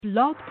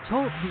Blog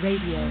Talk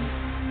Radio.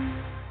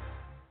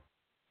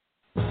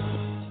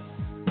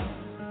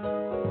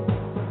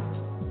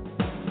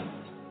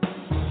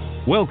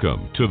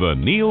 Welcome to the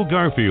Neil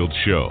Garfield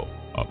Show,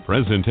 a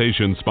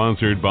presentation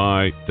sponsored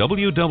by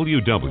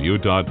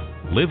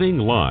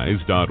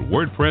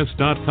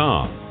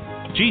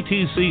www.livinglies.wordpress.com,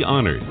 GTC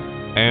Honored,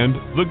 and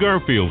The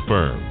Garfield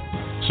Firm,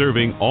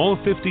 serving all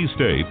 50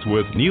 states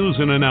with news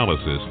and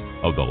analysis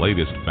of the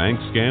latest bank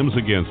scams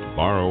against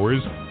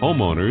borrowers,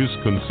 homeowners,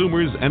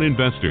 consumers, and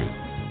investors,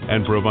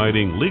 and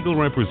providing legal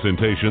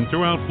representation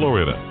throughout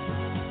Florida.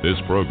 This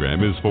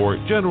program is for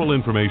general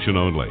information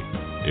only.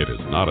 It is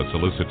not a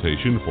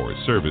solicitation for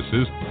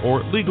services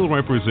or legal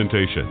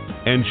representation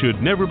and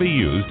should never be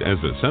used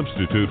as a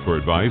substitute for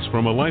advice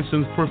from a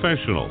licensed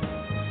professional.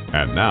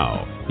 And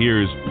now,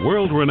 here's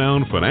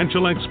world-renowned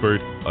financial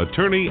expert,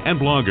 attorney, and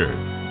blogger,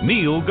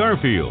 Neil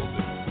Garfield.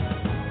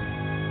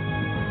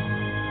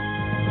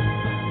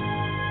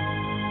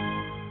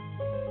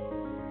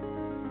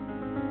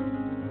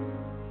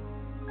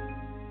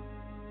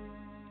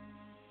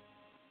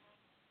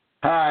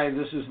 Hi,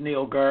 this is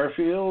Neil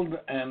Garfield,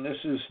 and this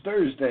is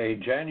Thursday,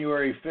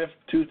 January 5th,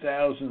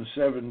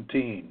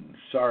 2017.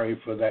 Sorry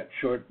for that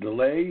short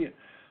delay.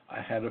 I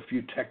had a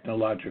few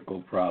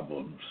technological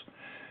problems.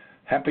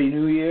 Happy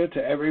New Year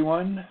to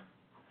everyone.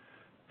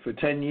 For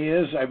 10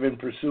 years, I've been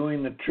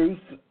pursuing the truth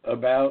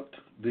about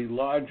the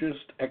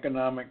largest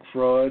economic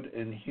fraud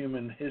in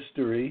human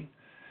history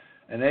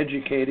and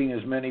educating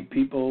as many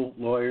people,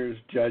 lawyers,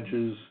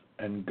 judges,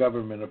 and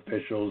government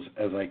officials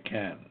as I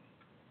can.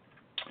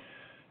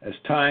 As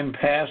time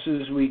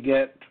passes, we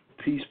get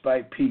piece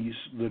by piece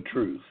the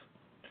truth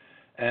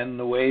and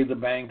the way the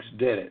banks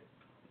did it.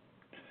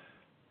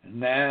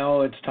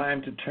 Now it's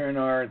time to turn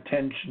our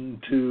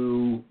attention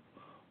to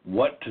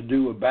what to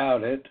do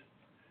about it.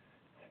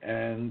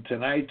 And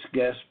tonight's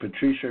guest,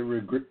 Patricia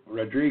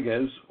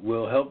Rodriquez,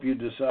 will help you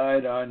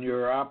decide on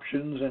your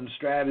options and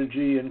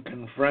strategy in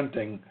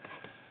confronting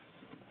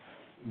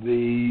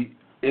the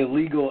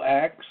illegal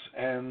acts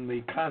and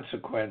the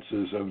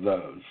consequences of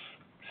those.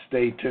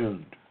 Stay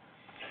tuned.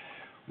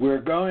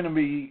 We're going to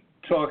be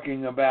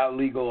talking about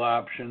legal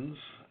options,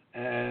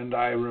 and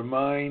I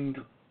remind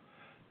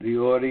the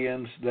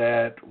audience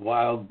that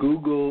while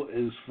Google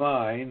is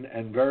fine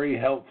and very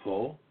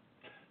helpful,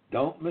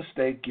 don't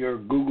mistake your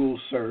Google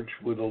search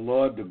with a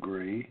law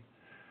degree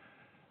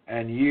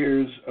and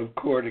years of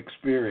court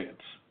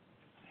experience.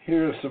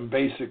 Here are some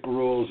basic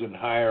rules in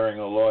hiring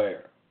a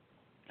lawyer.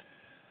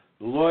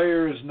 The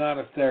lawyer is not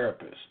a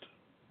therapist.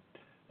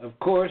 Of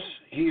course,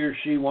 he or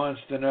she wants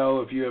to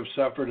know if you have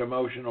suffered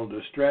emotional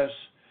distress,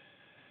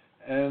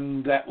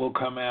 and that will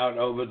come out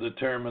over the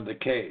term of the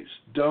case.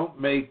 Don't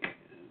make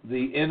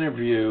the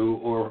interview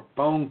or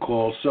phone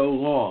call so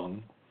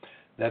long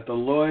that the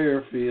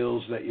lawyer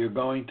feels that you're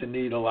going to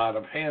need a lot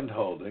of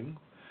hand-holding,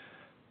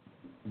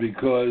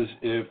 because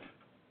if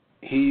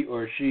he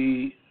or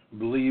she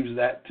believes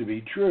that to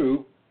be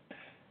true,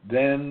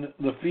 then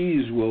the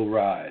fees will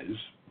rise,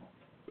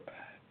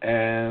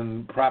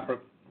 and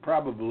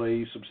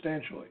probably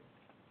substantially.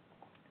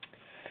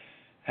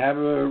 Have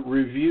a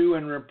review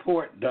and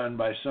report done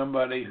by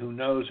somebody who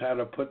knows how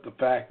to put the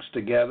facts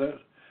together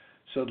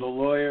so the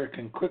lawyer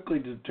can quickly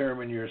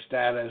determine your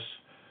status,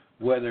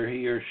 whether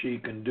he or she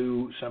can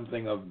do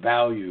something of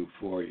value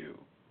for you.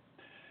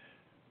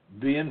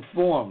 Be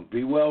informed,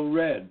 be well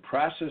read,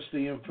 process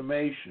the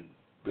information,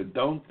 but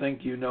don't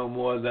think you know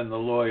more than the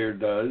lawyer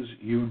does.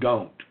 You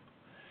don't.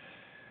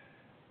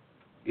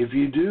 If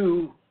you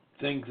do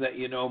think that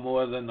you know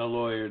more than the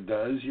lawyer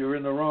does, you're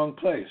in the wrong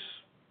place.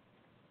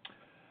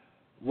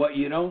 What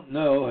you don't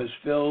know has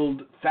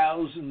filled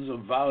thousands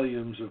of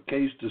volumes of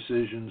case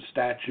decisions,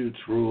 statutes,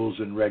 rules,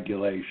 and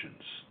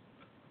regulations.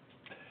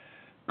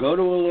 Go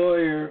to a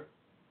lawyer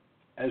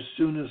as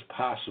soon as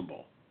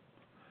possible.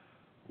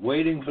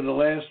 Waiting for the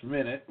last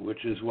minute,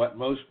 which is what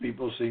most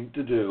people seem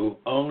to do,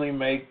 only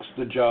makes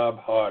the job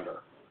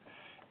harder.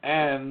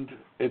 And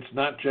it's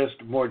not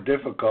just more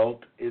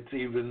difficult, it's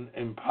even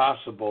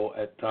impossible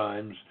at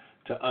times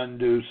to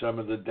undo some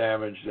of the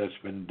damage that's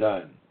been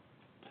done.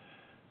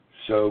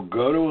 So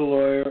go to a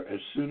lawyer as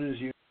soon as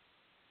you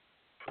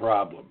have a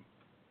problem.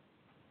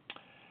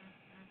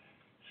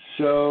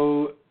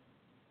 So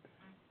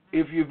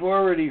if you've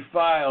already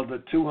filed a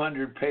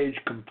 200-page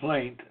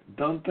complaint,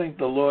 don't think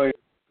the lawyer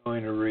is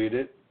going to read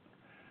it,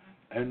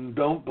 and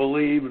don't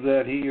believe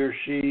that he or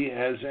she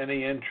has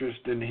any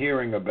interest in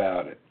hearing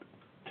about it.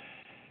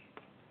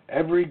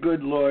 Every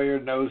good lawyer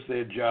knows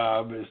their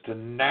job is to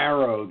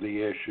narrow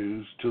the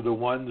issues to the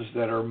ones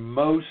that are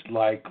most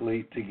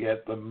likely to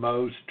get the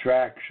most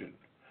traction.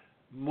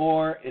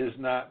 More is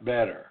not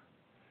better.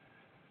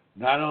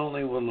 Not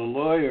only will the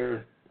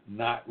lawyer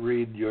not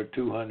read your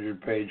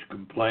 200-page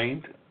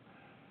complaint,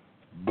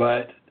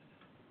 but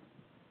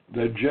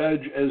the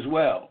judge as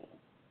well.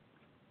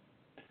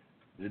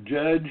 The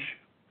judge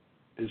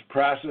is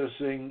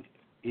processing,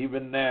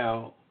 even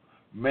now,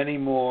 many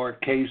more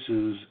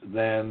cases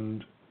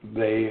than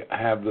they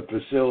have the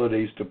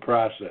facilities to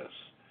process.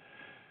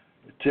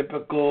 A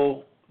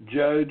typical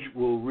judge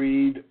will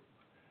read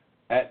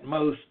at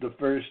most the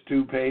first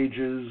 2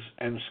 pages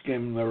and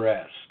skim the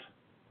rest.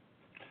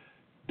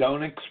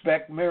 Don't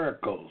expect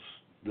miracles.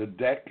 The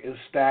deck is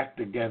stacked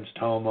against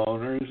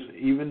homeowners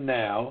even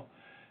now,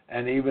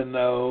 and even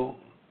though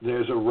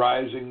there's a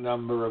rising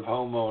number of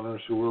homeowners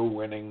who are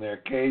winning their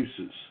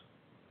cases.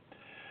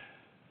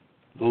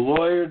 The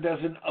lawyer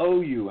doesn't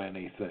owe you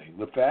anything.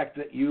 The fact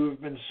that you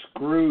have been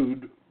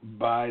screwed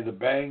by the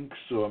banks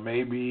or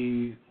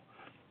maybe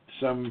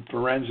some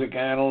forensic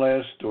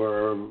analyst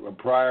or a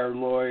prior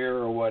lawyer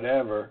or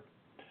whatever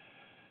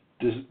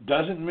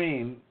doesn't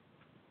mean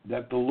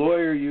that the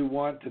lawyer you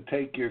want to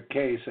take your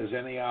case has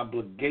any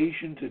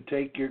obligation to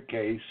take your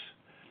case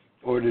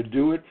or to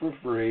do it for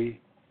free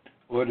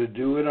or to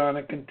do it on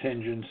a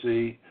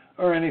contingency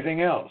or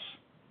anything else.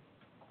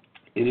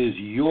 It is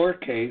your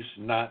case,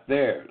 not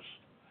theirs.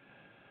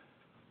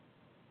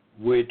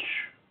 Which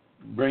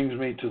brings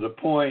me to the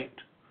point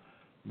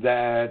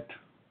that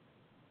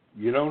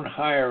you don't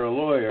hire a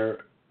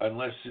lawyer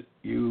unless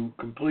you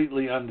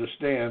completely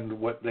understand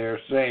what they're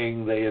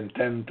saying they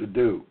intend to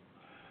do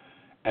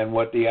and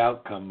what the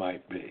outcome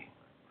might be.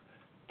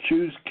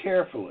 Choose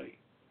carefully.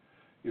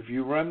 If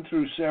you run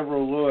through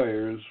several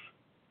lawyers,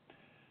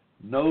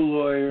 no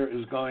lawyer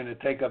is going to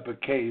take up a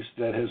case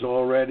that has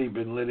already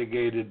been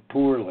litigated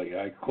poorly.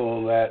 I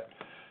call that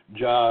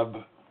job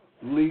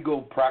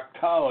legal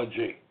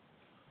proctology.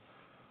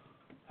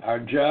 Our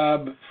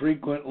job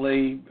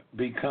frequently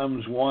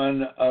becomes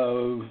one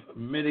of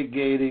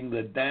mitigating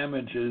the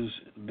damages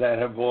that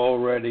have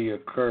already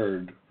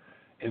occurred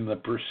in the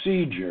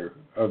procedure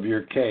of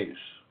your case.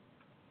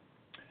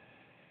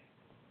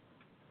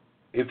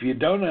 If you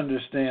don't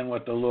understand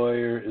what the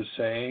lawyer is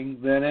saying,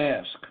 then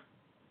ask.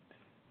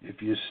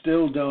 If you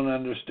still don't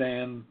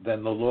understand,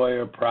 then the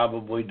lawyer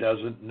probably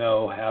doesn't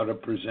know how to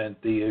present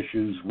the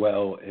issues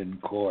well in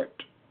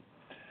court.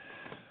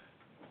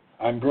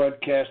 I'm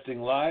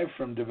broadcasting live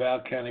from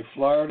DeVal County,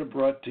 Florida,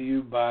 brought to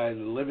you by the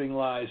Living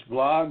Lies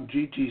blog,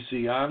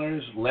 GTC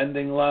Honors,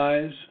 Lending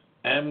Lies,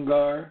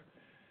 AMGAR,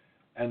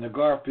 and the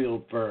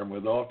Garfield Firm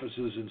with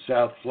offices in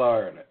South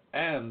Florida.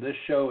 And this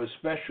show is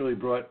specially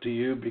brought to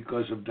you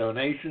because of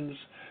donations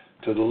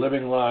to the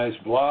Living Lies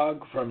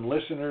blog from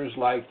listeners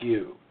like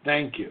you.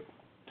 Thank you.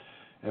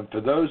 And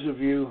for those of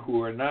you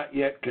who are not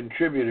yet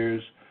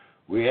contributors,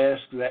 we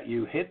ask that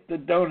you hit the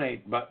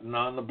donate button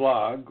on the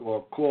blog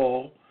or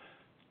call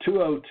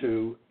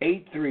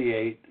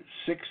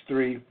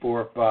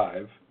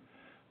 202-838-6345,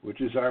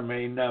 which is our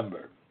main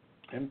number,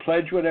 and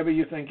pledge whatever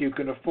you think you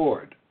can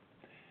afford.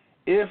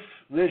 If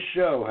this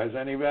show has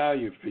any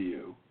value for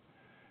you,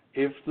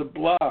 if the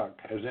blog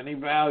has any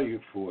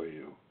value for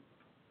you,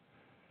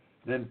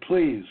 then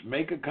please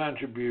make a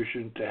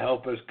contribution to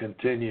help us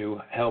continue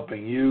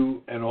helping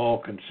you and all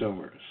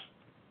consumers.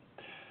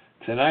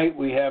 Tonight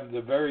we have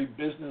the very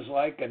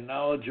businesslike and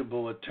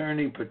knowledgeable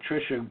attorney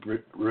Patricia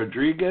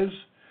Rodriquez,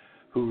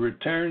 who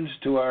returns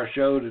to our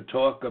show to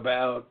talk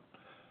about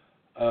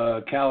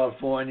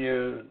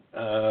California,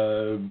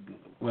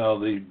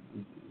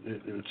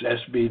 it's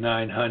SB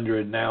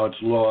 900, now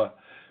it's law,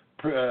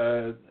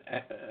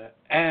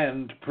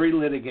 and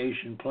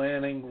pre-litigation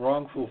planning,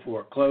 wrongful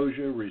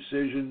foreclosure,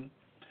 rescission,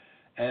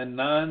 and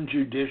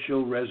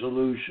non-judicial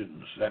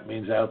resolutions. That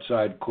means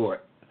outside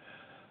court,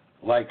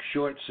 like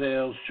short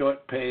sales,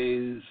 short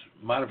pays,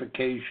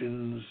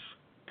 modifications,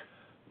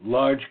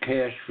 large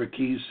cash for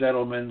key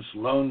settlements,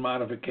 loan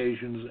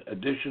modifications,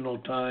 additional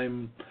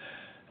time,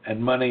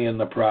 and money in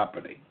the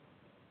property.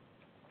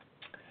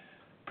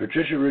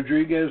 Patricia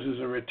Rodriquez is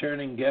a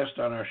returning guest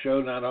on our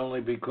show not only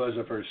because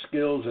of her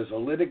skills as a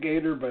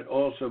litigator, but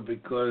also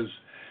because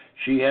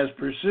she has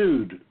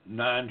pursued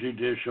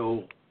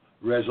non-judicial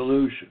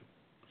resolution,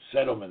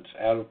 settlements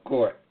out of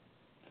court.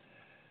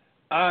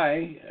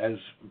 I, as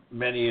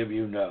many of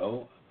you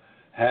know,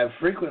 have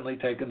frequently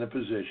taken the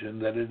position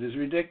that it is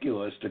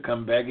ridiculous to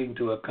come begging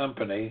to a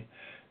company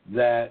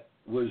that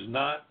was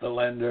not the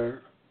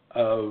lender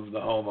of the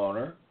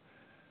homeowner,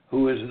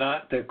 who is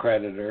not their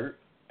creditor,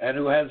 and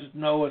who has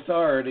no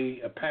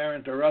authority,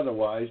 apparent or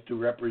otherwise, to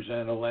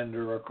represent a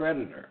lender or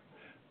creditor.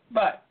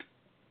 But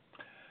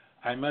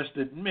I must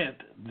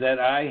admit that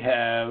I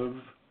have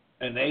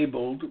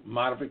enabled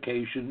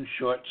modifications,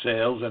 short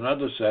sales, and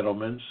other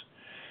settlements,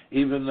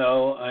 even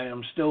though I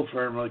am still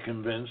firmly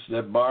convinced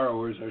that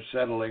borrowers are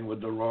settling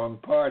with the wrong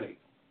party.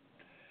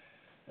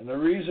 And the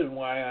reason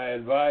why I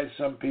advise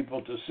some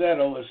people to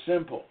settle is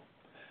simple.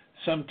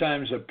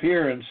 Sometimes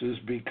appearances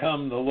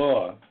become the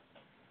law,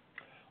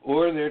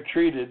 or they're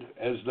treated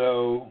as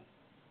though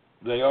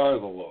they are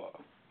the law.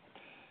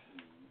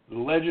 The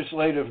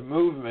legislative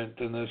movement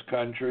in this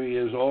country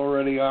is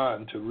already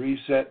on to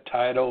reset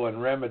title and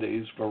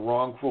remedies for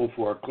wrongful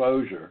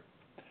foreclosure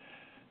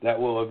that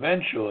will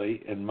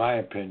eventually, in my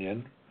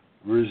opinion,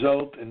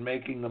 result in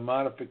making the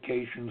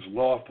modifications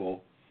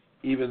lawful,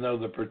 even though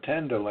the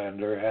pretender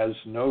lender has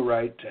no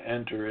right to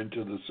enter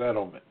into the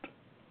settlement.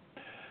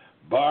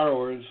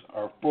 Borrowers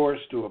are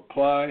forced to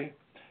apply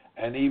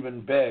and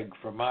even beg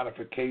for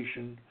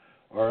modification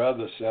or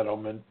other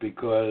settlement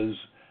because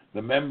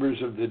the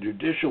members of the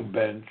judicial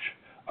bench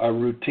are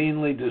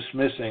routinely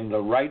dismissing the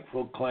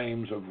rightful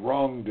claims of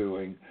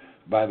wrongdoing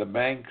by the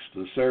banks,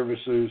 the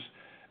servicers,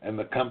 and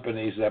the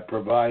companies that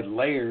provide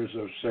layers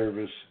of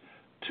service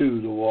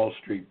to the Wall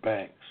Street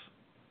banks.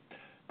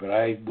 But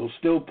I will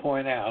still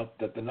point out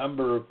that the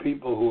number of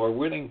people who are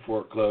winning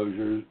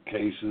foreclosure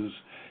cases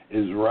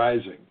is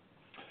rising.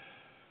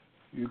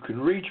 You can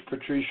reach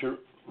Patricia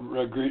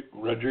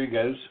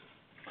Rodriquez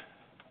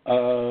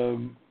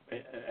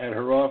at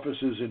her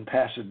offices in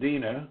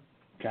Pasadena,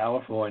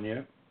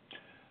 California,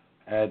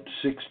 at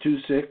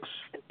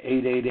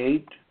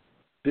 626-888-5206.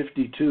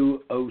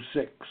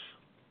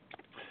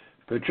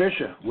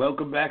 Patricia,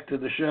 welcome back to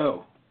the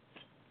show.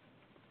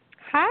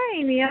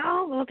 Hi,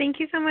 Neil. Well, thank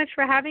you so much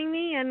for having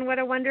me, and what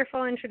a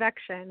wonderful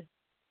introduction.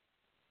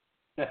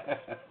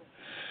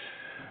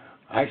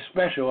 I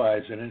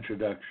specialize in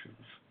introductions.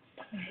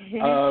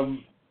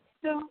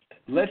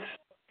 Let's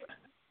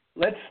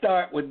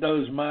start with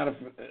those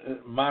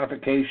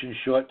modification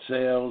short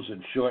sales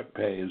and short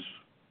pays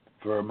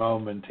for a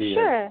moment here.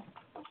 Sure.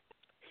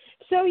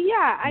 So,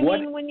 yeah, I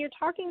mean, when you're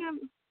talking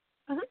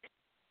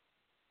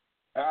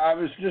I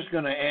was just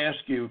going to ask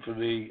you, for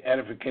the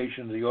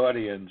edification of the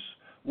audience,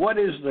 what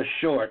is the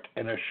short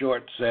in a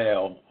short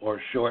sale or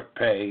short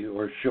pay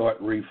or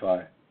short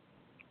refi?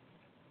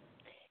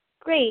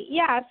 Great.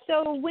 Yeah.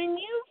 So when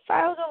you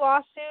filed a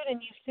lawsuit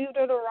and you sued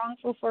over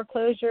wrongful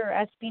foreclosure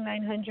or SB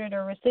 900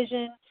 or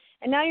rescission,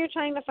 and now you're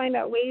trying to find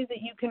out ways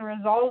that you can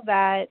resolve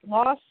that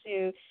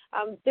lawsuit,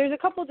 there's a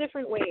couple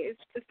different ways.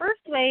 The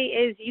first way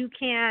is you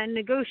can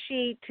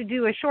negotiate to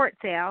do a short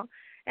sale.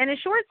 And a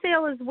short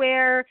sale is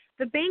where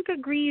the bank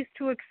agrees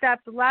to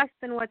accept less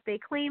than what they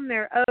claim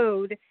they're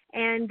owed,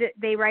 and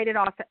they write it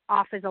off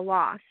as a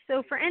loss.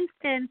 So, for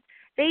instance,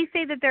 they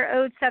say that they're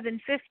owed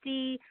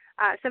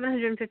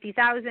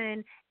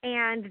 $750,000,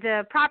 and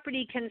the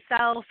property can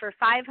sell for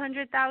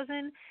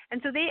 $500,000,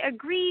 and so they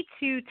agree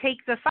to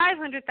take the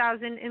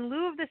 $500,000 in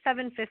lieu of the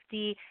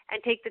 $750,000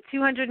 and take the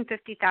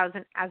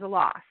 $250,000 as a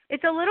loss.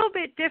 It's a little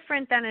bit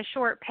different than a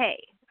short pay.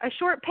 A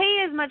short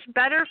pay is much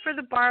better for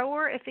the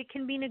borrower if it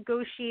can be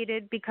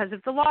negotiated because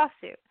of the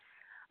lawsuit.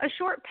 A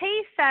short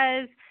pay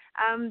says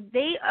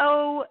they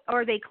owe,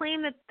 or they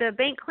claim that the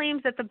bank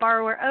claims that the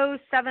borrower owes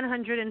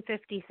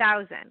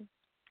 $750,000.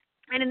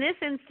 And in this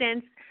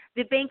instance,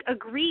 the bank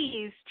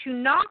agrees to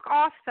knock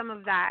off some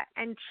of that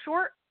and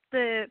shorten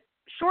the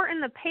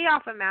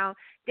payoff amount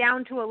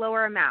down to a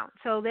lower amount.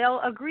 So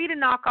they'll agree to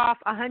knock off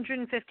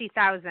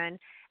 $150,000,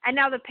 and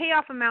now the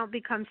payoff amount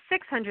becomes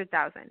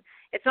 $600,000.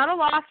 It's not a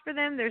loss for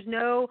them. There's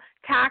no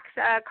tax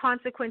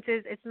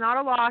consequences. It's not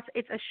a loss.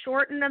 It's a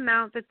shortened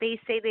amount that they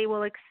say they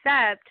will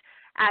accept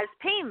as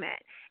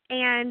payment.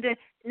 And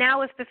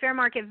now if the fair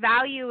market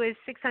value is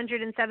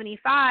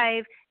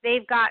 $675,000,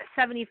 they've got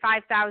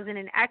 $75,000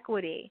 in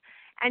equity.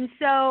 And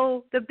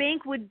so the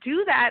bank would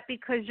do that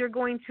because you're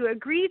going to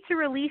agree to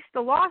release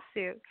the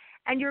lawsuit,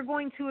 and you're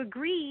going to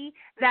agree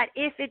that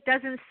if it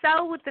doesn't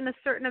sell within a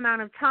certain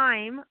amount of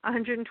time,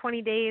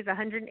 120 days,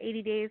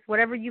 180 days,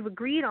 whatever you've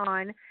agreed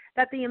on,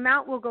 that the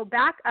amount will go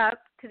back up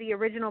to the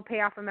original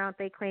payoff amount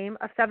they claim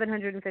of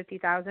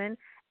 $750,000,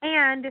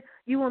 and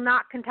you will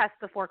not contest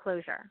the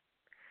foreclosure.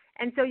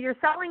 And so you're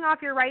selling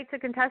off your right to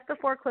contest the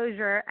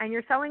foreclosure, and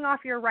you're selling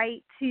off your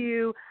right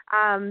to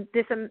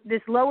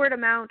this lowered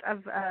amount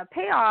of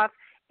payoff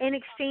in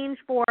exchange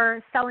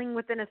for selling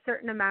within a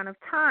certain amount of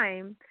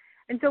time.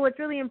 And so what's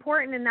really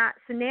important in that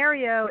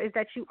scenario is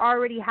that you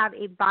already have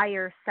a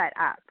buyer set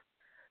up.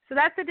 So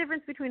that's the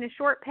difference between a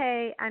short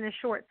pay and a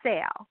short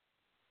sale.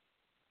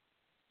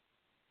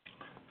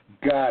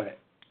 Got it.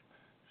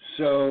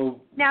 So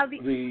now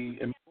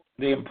the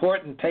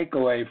important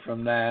takeaway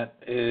from that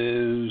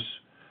is,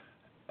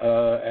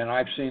 and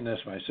I've seen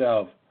this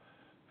myself,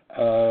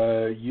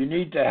 you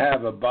need to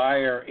have a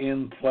buyer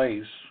in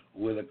place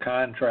with a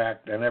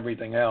contract and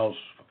everything else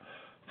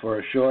for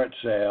a short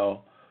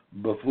sale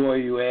before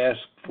you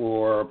ask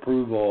for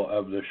approval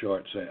of the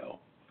short sale.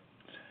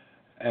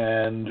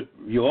 And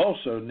you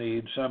also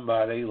need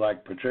somebody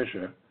like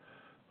Patricia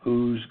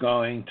who's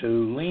going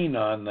to lean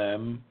on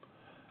them,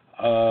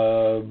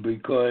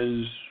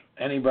 because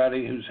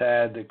anybody who's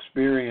had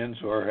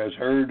experience or has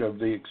heard of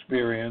the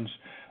experience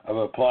of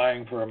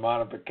applying for a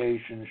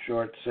modification,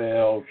 short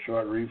sale,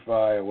 short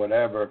refi, or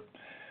whatever,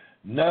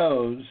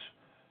 knows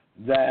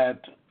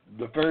that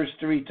the first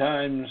 3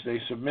 times they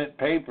submit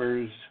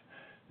papers,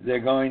 they're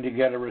going to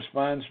get a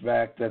response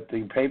back that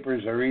the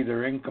papers are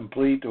either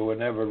incomplete or were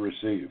never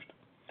received.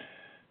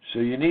 So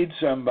you need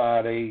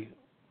somebody,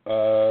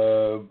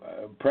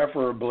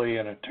 preferably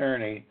an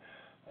attorney.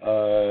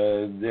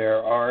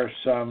 There are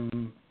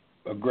some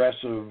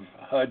aggressive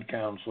HUD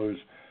counselors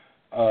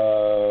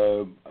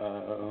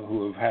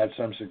who have had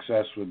some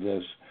success with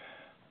this,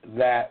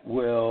 that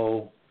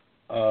will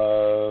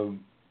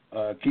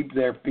keep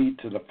their feet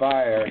to the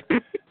fire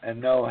and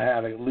know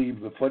how to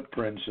leave the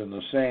footprints in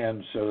the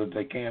sand so that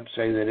they can't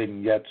say they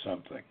didn't get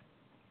something.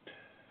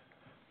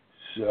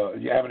 So,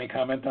 do you have any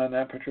comment on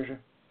that, Patricia?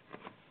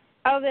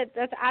 Oh,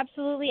 that's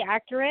absolutely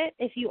accurate.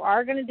 If you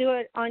are going to do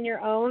it on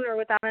your own or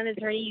without an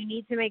attorney, you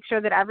need to make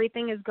sure that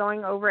everything is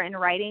going over in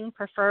writing,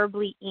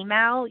 preferably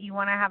email. You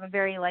want to have a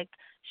very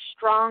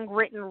strong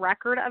written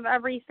record of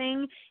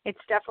everything. It's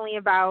definitely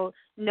about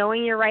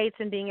knowing your rights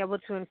and being able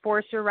to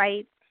enforce your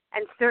rights,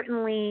 and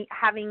certainly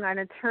having an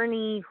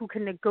attorney who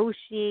can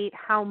negotiate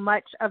how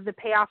much of the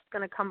payoff is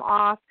going to come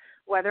off,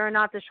 whether or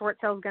not the short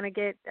sale is going to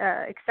get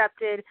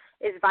accepted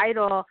is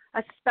vital,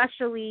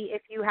 especially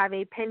if you have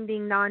a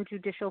pending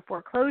non-judicial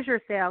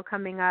foreclosure sale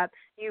coming up.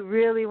 You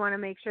really want to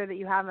make sure that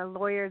you have a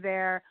lawyer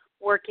there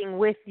working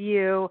with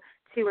you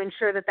to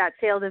ensure that that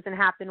sale doesn't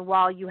happen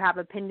while you have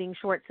a pending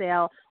short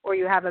sale or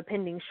you have a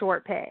pending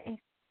short pay.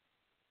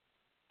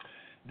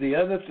 The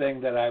other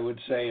thing that I would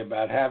say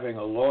about having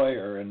a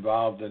lawyer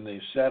involved in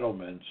these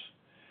settlements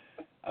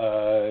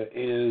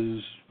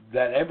is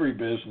that every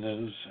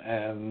business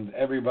and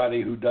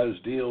everybody who does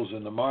deals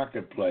in the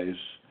marketplace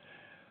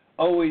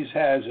always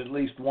has at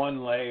least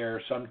one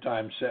layer,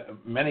 sometimes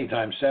many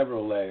times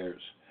several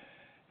layers.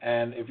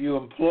 And if you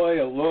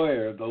employ a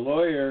lawyer, the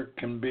lawyer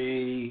can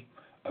be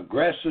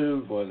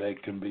aggressive or they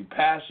can be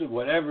passive,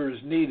 whatever is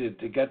needed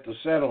to get the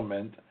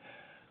settlement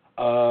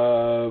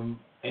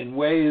in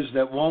ways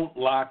that won't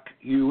lock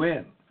you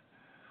in,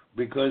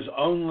 because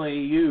only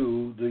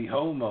you, the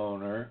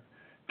homeowner,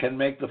 can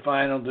make the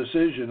final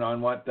decision on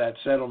what that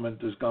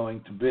settlement is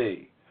going to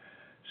be.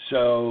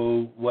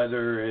 So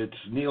whether it's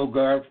Neil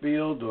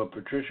Garfield or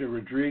Patricia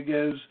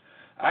Rodriguez,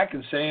 I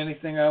can say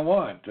anything I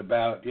want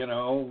about,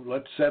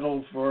 let's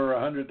settle for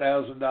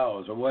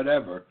 $100,000 or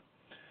whatever.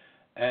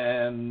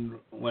 And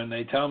when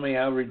they tell me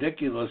how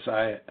ridiculous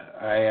I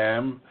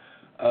am,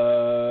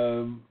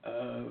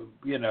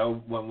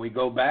 when we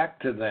go back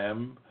to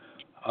them,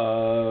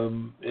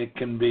 it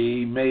can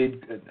be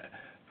made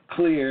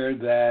clear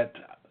that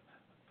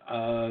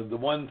the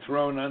one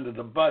thrown under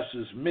the bus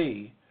is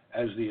me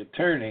as the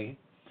attorney,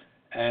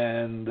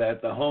 and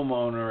that the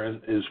homeowner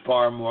is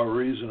far more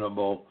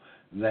reasonable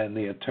than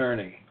the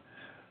attorney.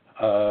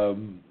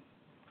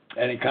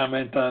 Any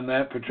comment on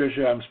that,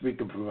 Patricia? I'm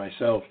speaking for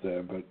myself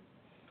there, but.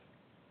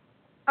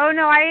 Oh,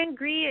 no, I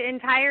agree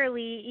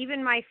entirely.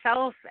 Even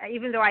myself,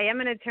 even though I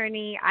am an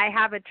attorney, I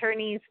have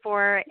attorneys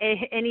for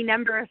any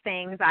number of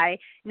things. I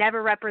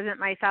never represent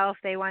myself.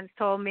 They once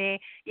told me,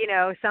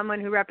 someone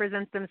who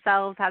represents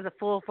themselves has a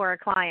fool for a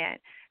client.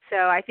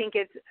 So I think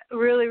it's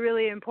really,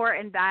 really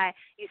important that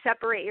you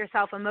separate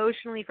yourself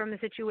emotionally from the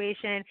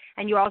situation,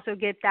 and you also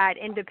get that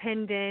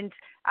independent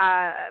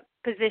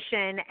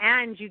position,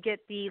 and you get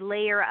the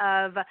layer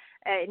of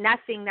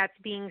nothing that's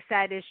being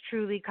said is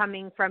truly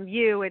coming from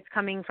you. It's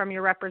coming from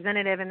your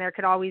representative, and there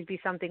could always be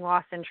something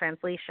lost in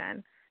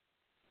translation.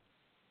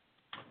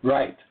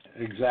 Right,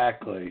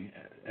 exactly.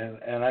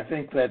 And I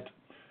think that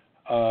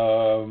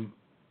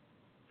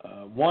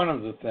one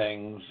of the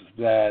things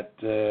that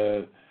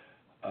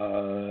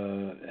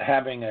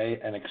having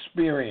an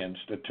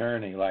experienced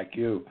attorney like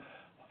you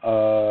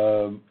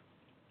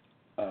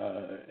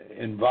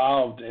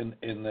involved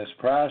in this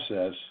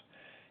process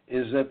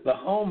is that the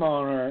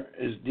homeowner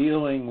is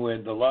dealing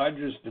with the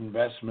largest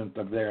investment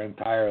of their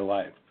entire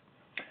life.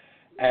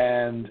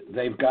 And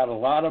they've got a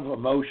lot of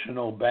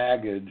emotional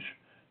baggage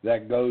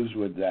that goes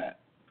with that.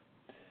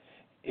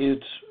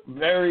 It's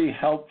very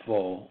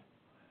helpful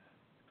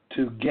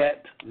to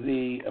get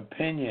the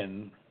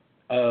opinion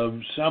of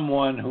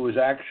someone who is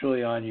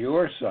actually on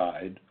your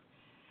side,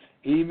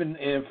 even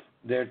if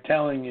they're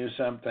telling you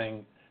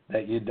something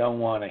that you don't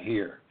want to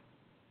hear.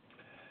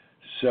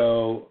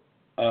 So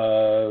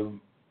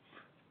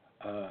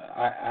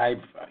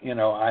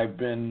I've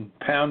been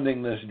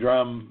pounding this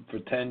drum for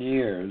 10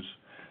 years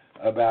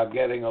about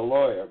getting a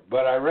lawyer,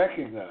 but I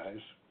recognize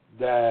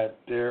that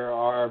there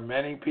are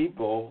many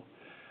people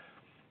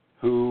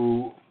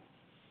who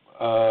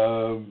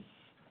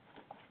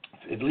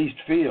at least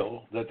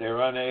feel that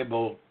they're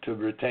unable to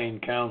retain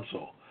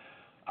counsel.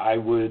 I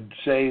would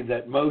say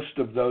that most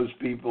of those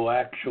people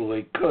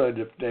actually could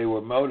if they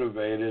were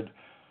motivated,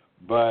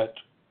 but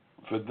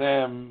for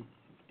them,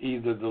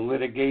 either the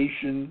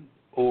litigation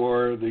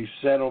or the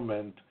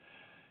settlement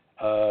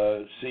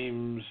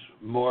seems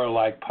more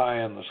like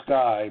pie in the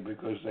sky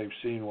because they've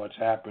seen what's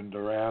happened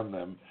around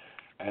them,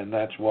 and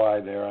that's why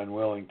they're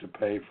unwilling to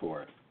pay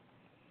for it.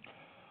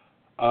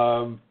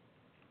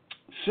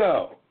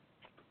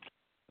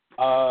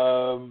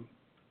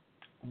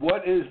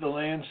 What is the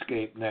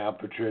landscape now,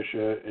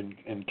 Patricia,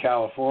 in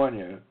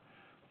California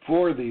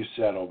for these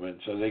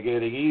settlements? Are they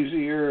getting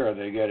easier? Are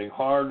they getting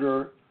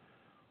harder?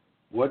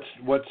 What's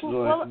the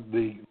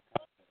next?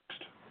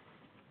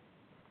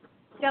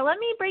 Yeah, let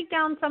me break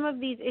down some of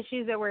these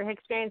issues that we're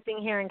experiencing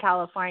here in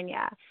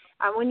California.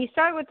 When you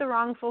start with the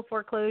wrongful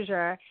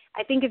foreclosure,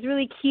 I think it's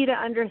really key to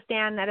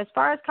understand that as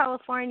far as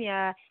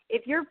California,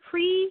 if you're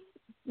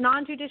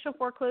non-judicial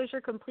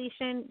foreclosure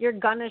completion, you're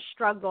going to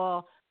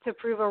struggle to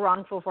prove a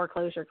wrongful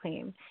foreclosure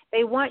claim.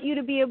 They want you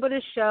to be able to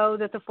show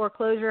that the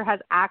foreclosure has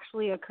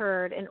actually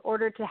occurred in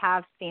order to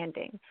have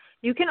standing.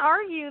 You can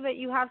argue that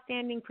you have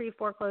standing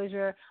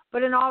pre-foreclosure,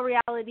 but in all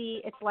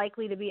reality, it's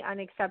likely to be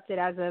unaccepted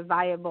as a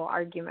viable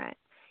argument.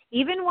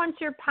 Even once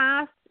you're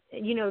past,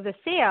 the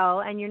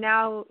sale and you're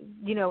now,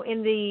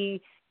 in the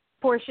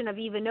portion of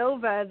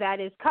Ivanova that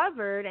is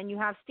covered and you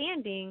have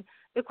standing,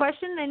 the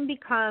question then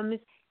becomes,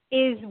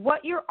 is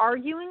what you're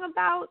arguing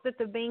about that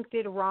the bank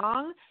did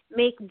wrong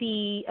make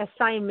the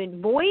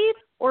assignment void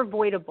or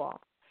voidable?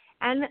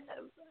 And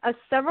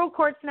several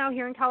courts now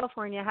here in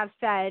California have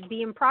said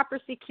the improper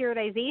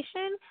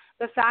securitization,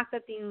 the fact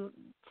that the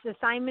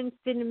assignments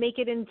didn't make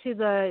it into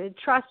the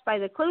trust by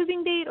the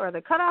closing date or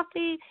the cutoff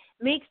date,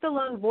 makes the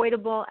loan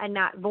voidable and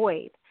not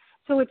void.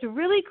 So it's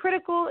really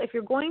critical, if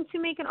you're going to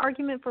make an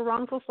argument for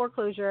wrongful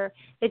foreclosure,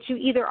 that you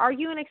either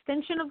argue an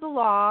extension of the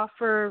law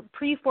for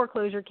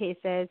pre-foreclosure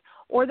cases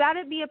or that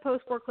it be a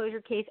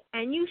post-foreclosure case,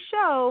 and you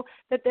show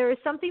that there is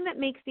something that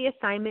makes the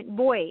assignment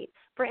void.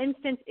 For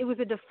instance, it was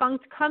a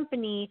defunct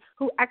company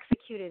who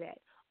executed it,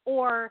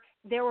 or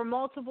there were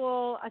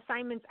multiple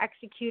assignments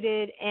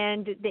executed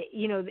and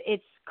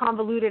it's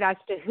convoluted as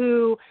to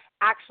who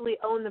actually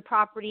owned the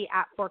property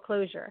at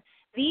foreclosure.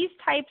 These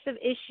types of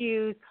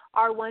issues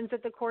are ones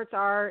that the courts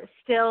are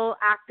still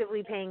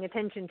actively paying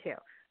attention to.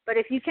 But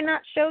if you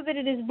cannot show that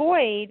it is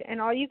void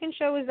and all you can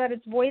show is that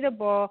it's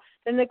voidable,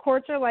 then the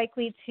courts are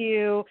likely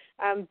to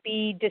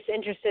be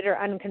disinterested or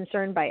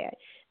unconcerned by it.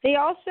 They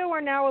also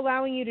are now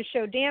allowing you to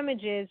show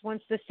damages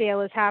once the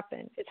sale has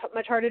happened. It's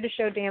much harder to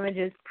show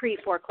damages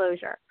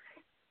pre-foreclosure.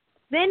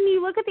 Then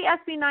you look at the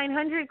SB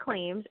 900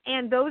 claims,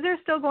 and those are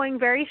still going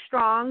very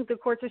strong. The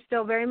courts are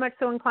still very much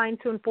so inclined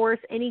to enforce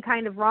any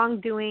kind of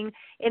wrongdoing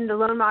in the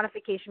loan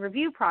modification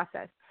review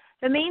process.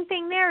 The main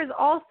thing there is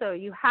also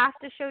you have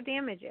to show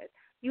damages.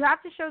 You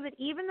have to show that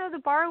even though the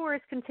borrower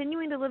is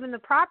continuing to live in the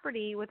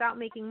property without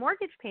making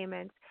mortgage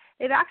payments,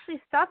 they've actually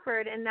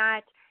suffered in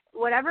that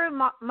whatever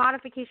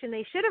modification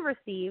they should have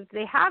received,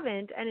 they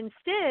haven't, and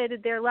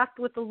instead they're left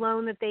with the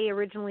loan that they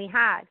originally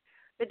had.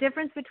 The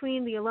difference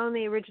between the loan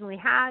they originally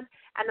had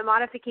and the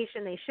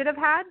modification they should have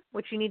had,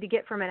 which you need to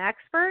get from an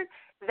expert,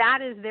 that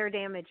is their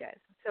damages.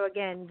 So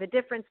again, the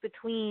difference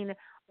between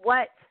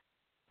what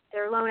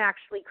their loan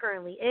actually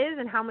currently is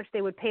and how much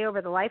they would pay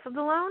over the life of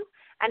the loan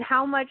and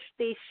how much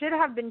they should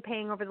have been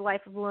paying over the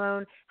life of the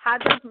loan had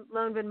the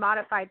loan been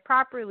modified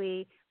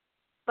properly,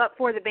 but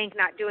for the bank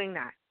not doing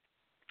that.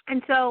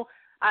 And so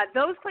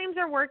those claims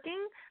are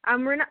working.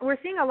 We're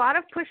seeing a lot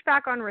of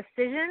pushback on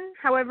rescission.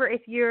 However,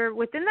 if you're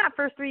within that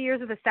first 3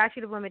 years of the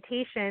statute of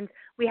limitations,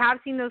 we have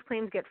seen those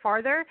claims get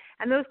farther,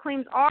 and those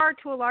claims are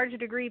to a large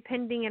degree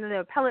pending in the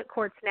appellate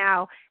courts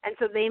now, and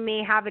so they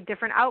may have a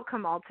different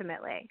outcome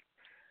ultimately.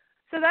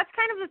 So that's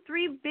kind of the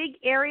three big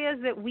areas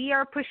that we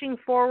are pushing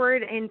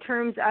forward in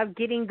terms of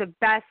getting the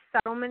best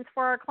settlements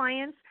for our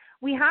clients.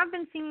 We have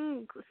been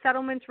seeing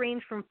settlements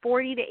range from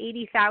 $40,000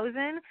 to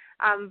 $80,000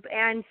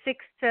 and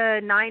 6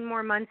 to 9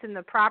 more months in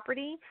the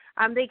property.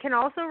 They can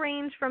also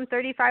range from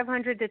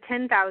 $3,500 to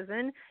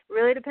 $10,000. It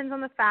really depends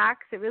on the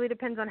facts. It really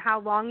depends on how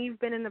long you've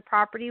been in the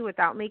property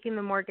without making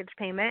the mortgage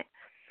payment.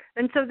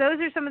 And so those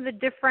are some of the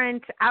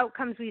different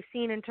outcomes we've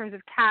seen in terms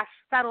of cash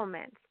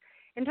settlements.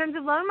 In terms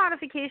of loan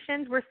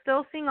modifications, we're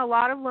still seeing a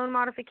lot of loan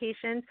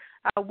modifications,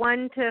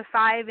 1 to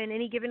 5 in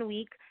any given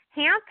week.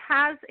 HAMP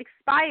has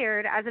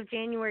expired as of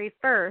January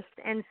 1st,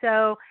 and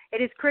so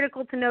it is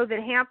critical to know that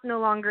HAMP no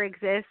longer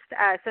exists.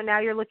 So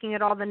now you're looking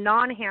at all the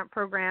non-HAMP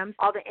programs,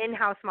 all the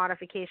in-house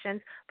modifications,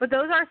 but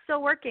those are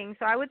still working.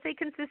 So I would say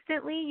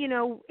consistently,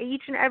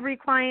 each and every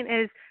client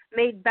is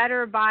made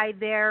better by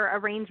their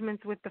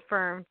arrangements with the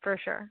firm, for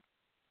sure.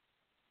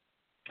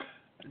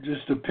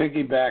 Just to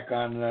piggyback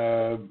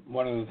on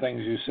one of the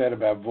things you said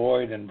about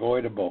void and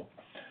voidable,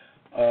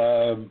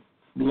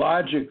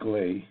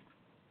 logically,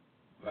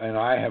 and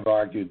I have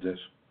argued this,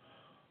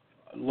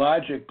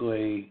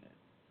 logically,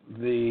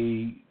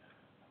 the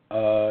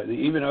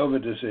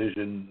Ivanova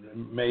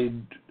decision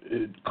made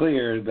it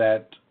clear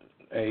that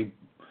a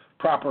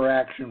proper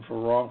action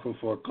for wrongful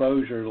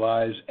foreclosure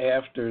lies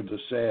after the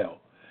sale.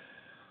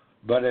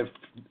 But if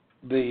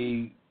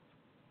the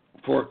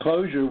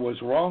foreclosure was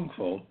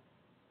wrongful,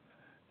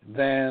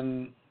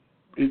 then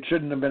it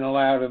shouldn't have been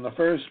allowed in the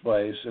first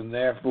place, and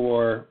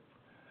therefore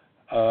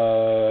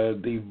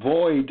the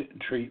void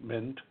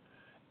treatment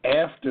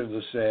after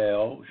the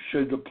sale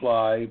should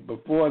apply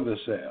before the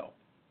sale.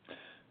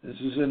 This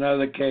is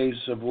another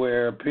case of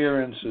where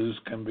appearances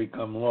can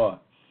become law.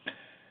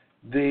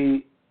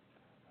 The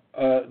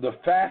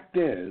fact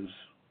is,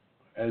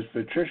 as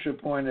Patricia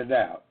pointed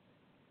out,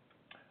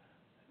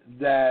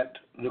 that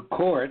the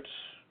courts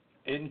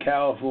in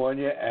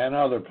California and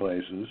other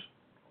places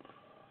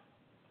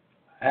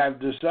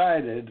have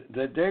decided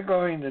that they're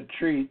going to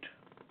treat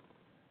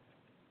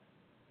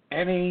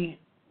any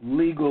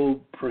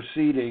legal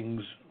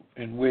proceedings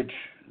in which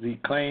the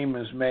claim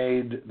is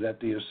made that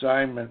the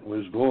assignment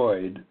was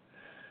void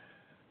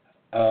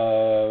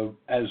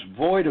as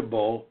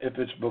voidable if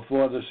it's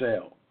before the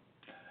sale.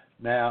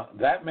 Now,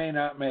 that may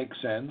not make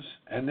sense,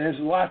 and there's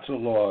lots of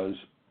laws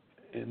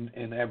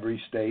in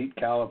every state,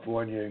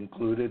 California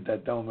included,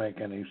 that don't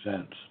make any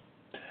sense.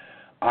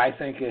 I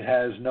think it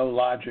has no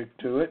logic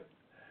to it,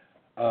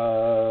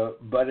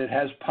 but it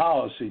has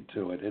policy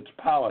to it. It's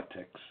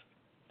politics.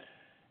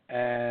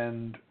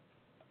 And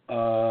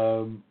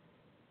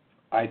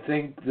I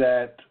think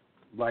that,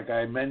 like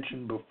I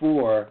mentioned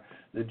before,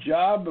 the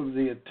job of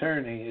the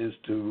attorney is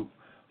to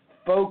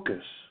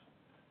focus,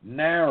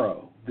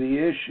 narrow the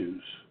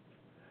issues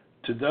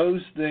to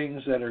those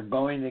things that are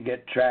going to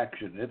get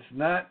traction. It's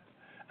not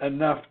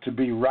enough to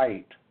be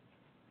right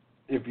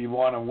if you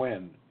want to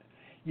win.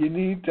 You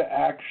need to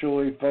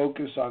actually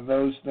focus on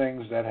those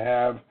things that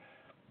have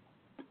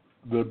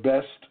the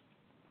best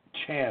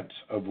chance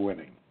of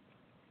winning.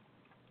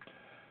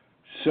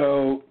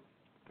 So,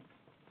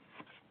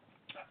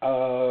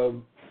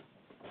 well,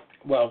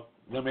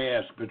 let me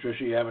ask,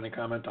 Patricia, you have any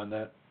comment on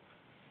that?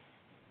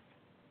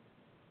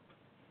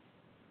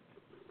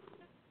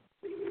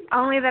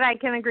 Only that I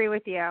can agree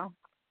with you.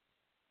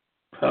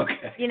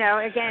 Okay. You know,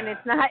 again,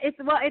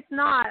 it's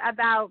not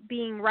about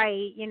being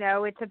right, you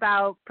know, it's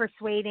about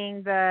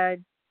persuading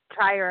the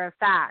trier of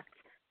fact.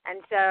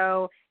 And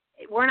so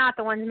we're not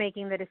the ones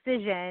making the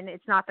decision.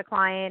 It's not the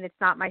client, it's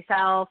not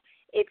myself,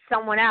 it's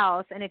someone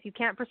else. And if you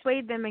can't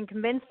persuade them and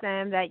convince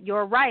them that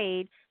you're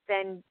right,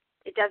 then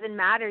it doesn't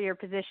matter your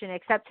position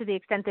except to the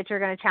extent that you're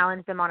going to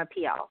challenge them on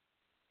appeal.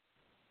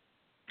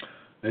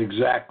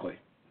 Exactly,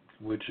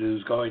 which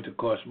is going to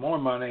cost more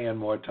money and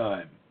more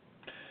time.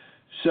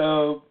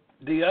 So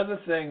the other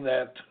thing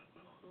that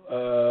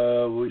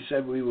we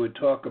said we would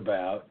talk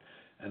about,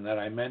 and that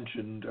I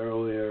mentioned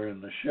earlier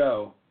in the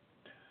show,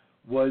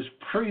 was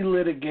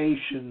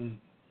pre-litigation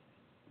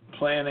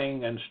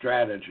planning and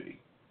strategy.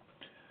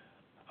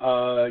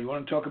 You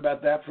want to talk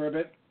about that for a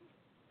bit?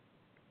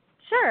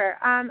 Sure.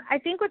 I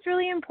think what's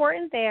really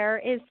important there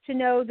is to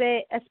know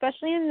that,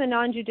 especially in the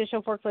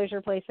non-judicial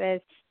foreclosure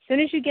places, as soon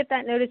as you get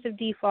that notice of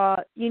default,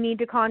 you need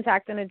to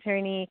contact an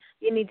attorney.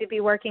 You need to be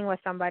working with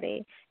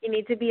somebody. You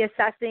need to be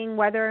assessing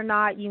whether or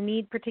not you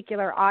need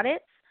particular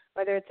audits,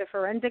 whether it's a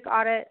forensic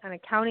audit, an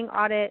accounting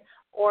audit,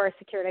 or a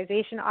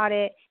securitization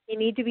audit. You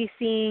need to be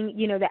seeing,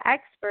 you know, the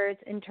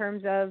experts in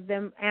terms of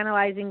them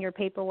analyzing your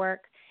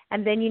paperwork.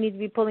 And then you need to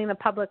be pulling the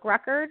public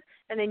record,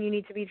 and then you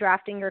need to be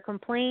drafting your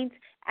complaint.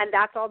 And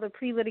that's all the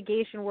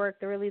pre-litigation work,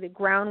 the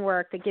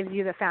groundwork that gives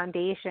you the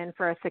foundation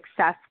for a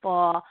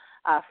successful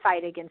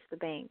fight against the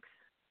banks.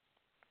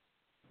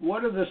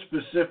 What are the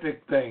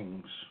specific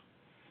things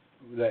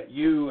that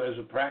you, as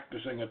a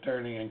practicing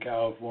attorney in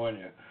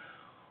California,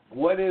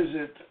 what is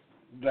it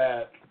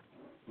that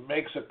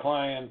makes a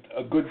client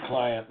a good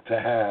client to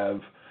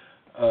have,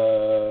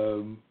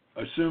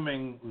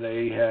 assuming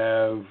they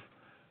have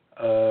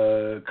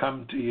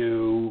come to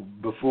you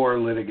before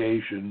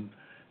litigation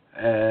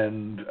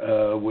and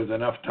with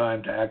enough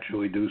time to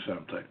actually do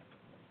something?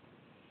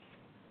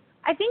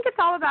 I think it's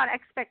all about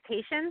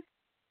expectations.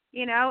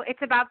 You know,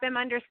 it's about them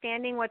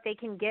understanding what they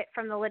can get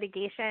from the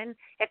litigation.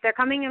 If they're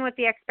coming in with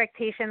the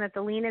expectation that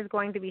the lien is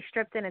going to be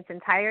stripped in its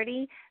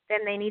entirety,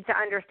 then they need to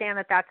understand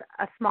that that's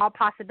a small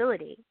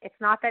possibility. It's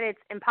not that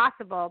it's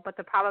impossible, but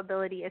the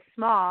probability is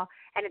small,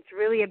 and it's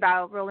really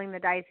about rolling the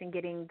dice and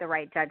getting the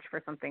right judge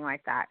for something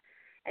like that.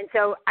 And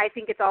so I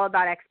think it's all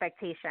about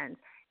expectations.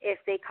 If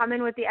they come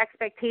in with the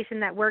expectation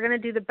that we're going to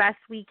do the best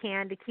we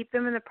can to keep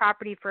them in the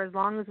property for as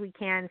long as we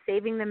can,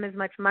 saving them as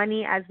much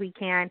money as we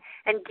can,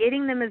 and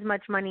getting them as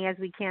much money as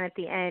we can at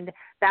the end,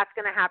 that's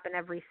going to happen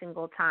every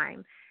single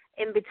time.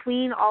 In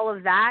between all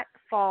of that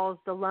falls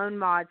the loan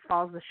mods,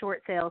 falls the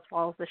short sales,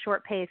 falls the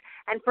short pays.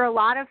 And for a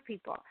lot of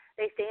people,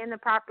 they stay in the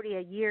property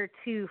a year,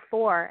 2,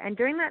 4, and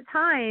during that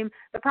time,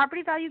 the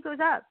property value goes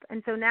up.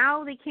 And so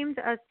now they came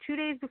to us 2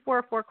 days before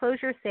a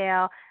foreclosure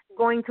sale,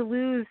 going to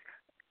lose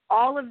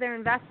all of their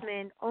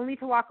investment, only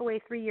to walk away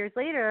 3 years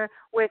later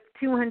with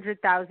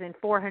 $200,000,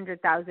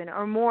 $400,000,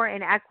 or more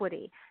in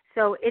equity.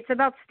 So it's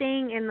about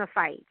staying in the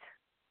fight.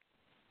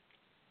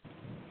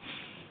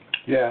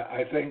 Yeah,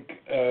 I think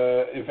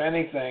if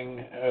anything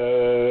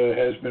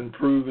has been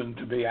proven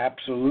to be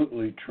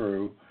absolutely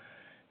true,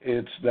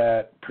 it's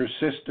that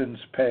persistence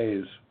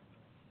pays.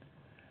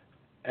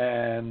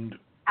 And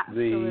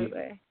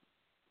Absolutely.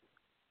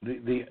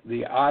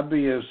 the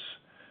obvious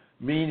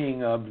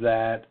meaning of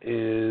that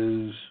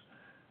is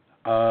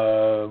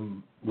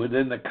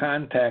within the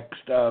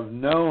context of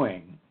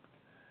knowing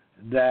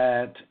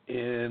that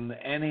in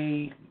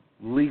any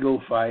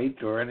legal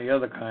fight or any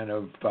other kind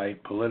of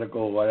fight,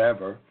 political,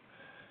 whatever,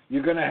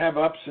 you're going to have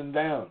ups and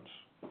downs.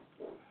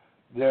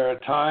 There are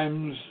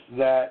times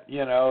that,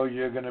 you know,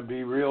 you're going to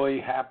be really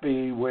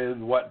happy with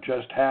what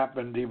just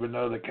happened, even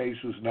though the case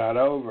was not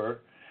over.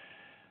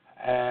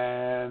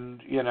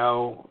 And, you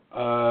know,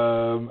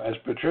 as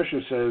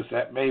Patricia says,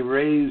 that may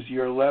raise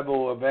your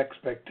level of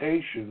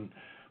expectation,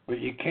 but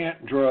you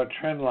can't draw a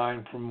trend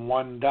line from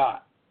one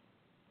dot.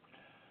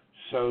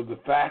 So the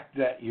fact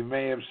that you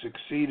may have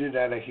succeeded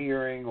at a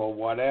hearing or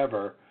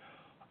whatever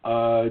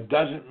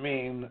doesn't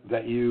mean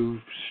that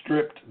you've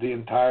stripped the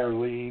entire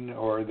lien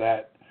or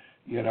that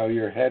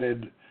you're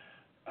headed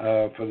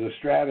for the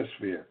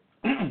stratosphere.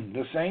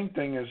 The same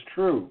thing is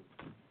true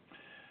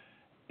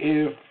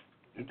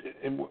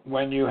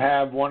when you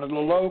have one of the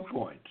low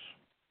points.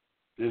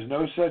 There's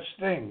no such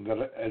thing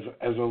that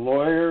as a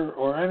lawyer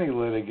or any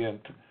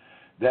litigant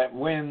that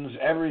wins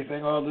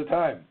everything all the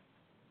time.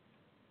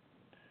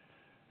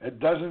 It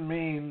doesn't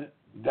mean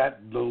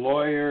that the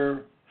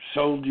lawyer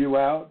sold you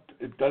out.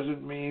 It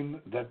doesn't mean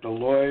that the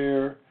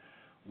lawyer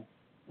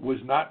was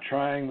not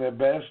trying their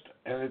best,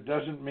 and it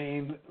doesn't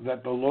mean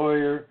that the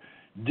lawyer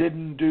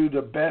didn't do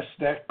the best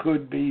that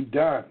could be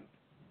done.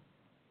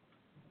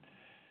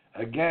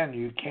 Again,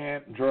 you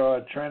can't draw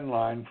a trend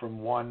line from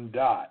one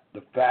dot.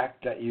 The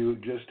fact that you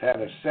just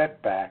had a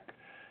setback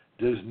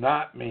does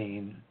not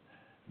mean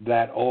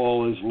that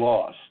all is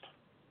lost.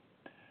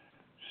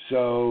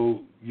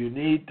 So you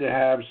need to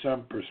have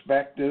some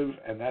perspective,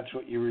 and that's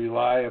what you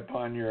rely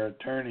upon your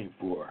attorney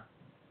for.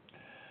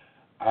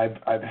 I've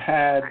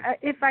had...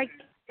 If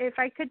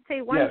I could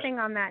say one Yes. thing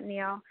on that,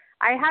 Neil.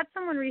 I had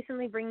someone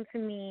recently bring to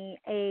me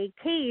a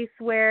case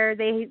where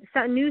they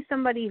knew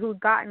somebody who had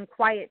gotten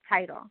quiet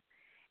title.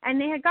 And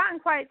they had gotten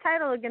quiet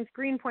title against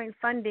Greenpoint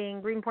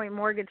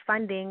Mortgage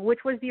Funding,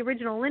 which was the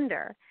original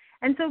lender.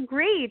 And so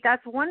great,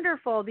 that's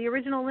wonderful. The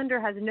original lender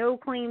has no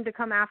claim to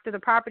come after the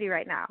property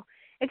right now.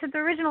 Except the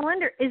original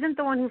lender isn't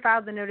the one who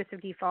filed the notice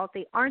of default.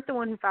 They aren't the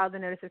one who filed the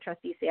notice of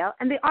trustee sale.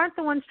 And they aren't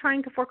the ones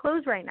trying to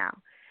foreclose right now.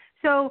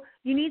 So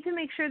you need to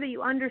make sure that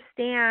you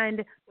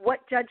understand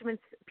what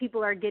judgments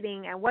people are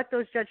getting and what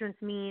those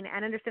judgments mean,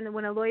 and understand that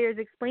when a lawyer is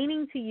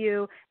explaining to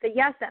you that,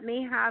 yes, that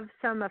may have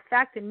some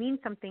effect and mean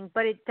something,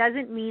 but it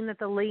doesn't mean that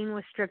the lien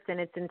was stripped in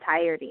its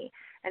entirety.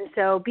 And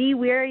so be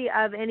wary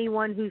of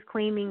anyone who's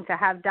claiming to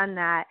have done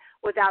that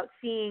without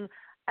seeing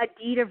a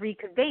deed of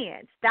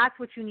reconveyance. That's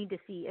what you need to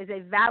see, is a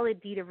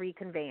valid deed of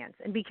reconveyance.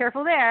 And be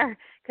careful there,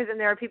 because then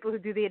there are people who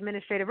do the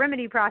administrative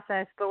remedy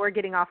process, but we're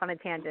getting off on a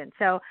tangent.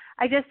 So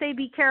I just say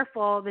be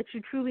careful that you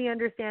truly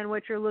understand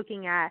what you're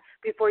looking at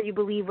before you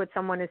believe what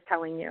someone is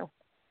telling you.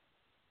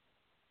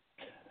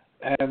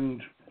 And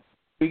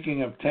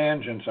speaking of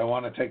tangents, I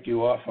want to take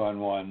you off on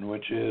one,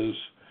 which is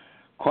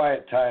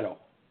quiet title.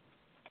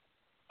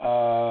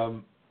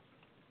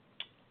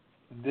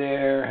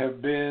 There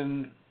have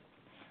been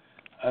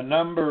a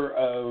number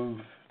of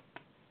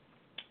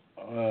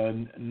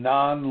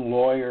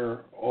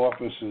non-lawyer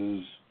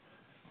offices,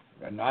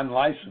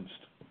 non-licensed,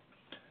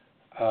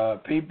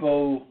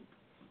 people,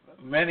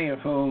 many of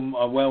whom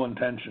are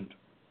well-intentioned,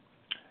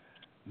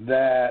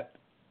 that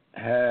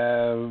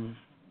have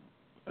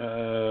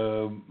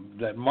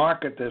that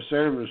market their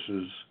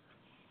services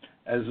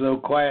as though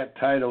quiet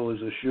title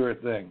is a sure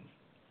thing.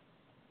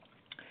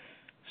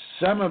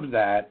 Some of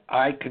that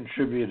I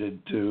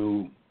contributed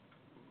to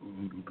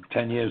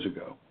 10 years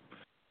ago,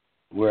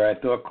 where I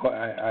thought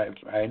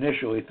I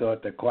initially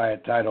thought that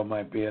quiet title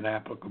might be an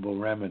applicable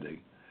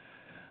remedy.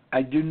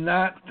 I do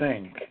not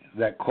think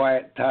that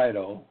quiet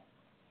title,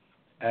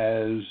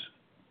 as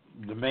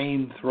the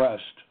main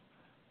thrust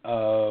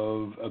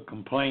of a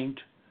complaint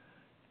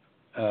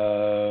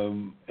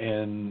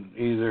in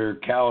either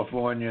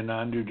California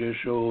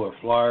non-judicial or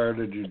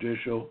Florida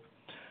judicial,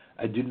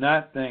 I do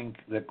not think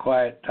that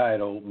quiet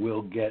title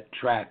will get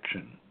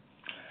traction.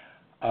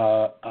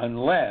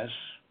 Unless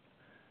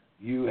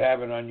you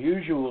have an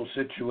unusual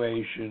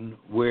situation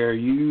where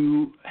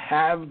you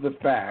have the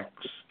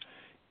facts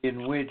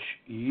in which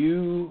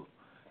you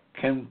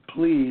can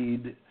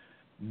plead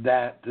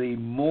that the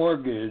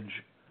mortgage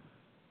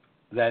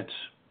that's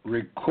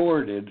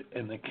recorded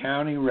in the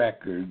county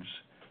records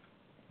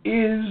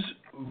is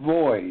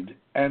void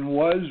and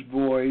was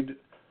void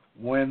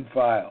when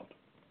filed.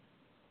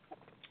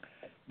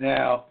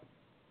 Now,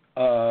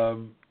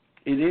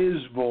 it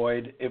is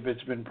void if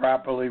it's been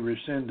properly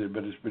rescinded,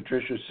 but as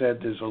Patricia said,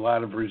 there's a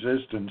lot of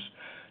resistance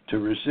to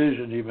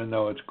rescission, even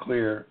though it's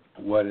clear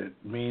what it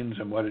means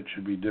and what it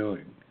should be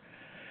doing.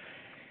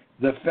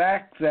 The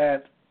fact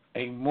that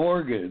a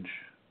mortgage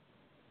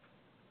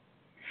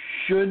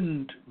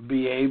shouldn't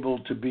be able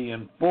to be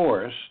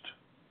enforced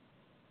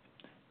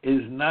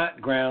is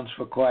not grounds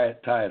for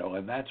quiet title,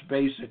 and that's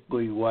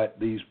basically what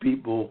these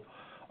people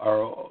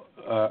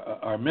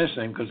are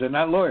missing, because they're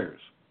not lawyers.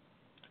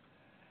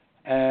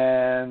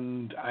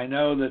 And I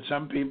know that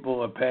some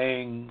people are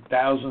paying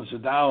thousands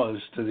of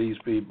dollars to these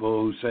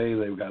people who say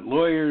they've got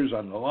lawyers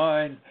on the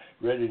line,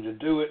 ready to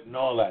do it and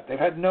all that. They've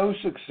had no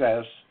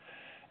success,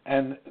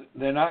 and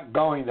they're not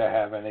going to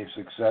have any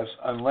success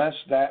unless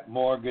that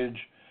mortgage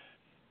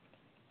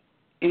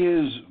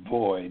is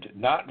void.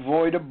 Not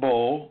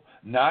voidable,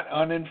 not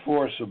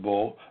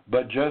unenforceable,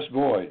 but just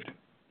void.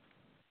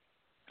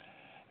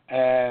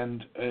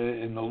 And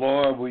in the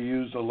law, we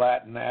use the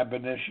Latin ab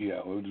initio.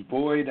 It was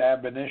void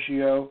ab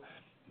initio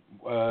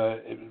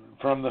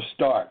from the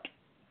start.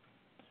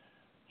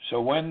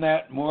 So when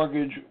that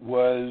mortgage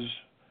was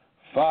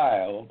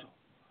filed,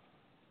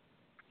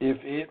 if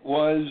it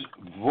was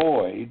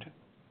void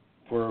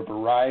for a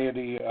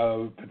variety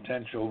of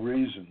potential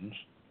reasons,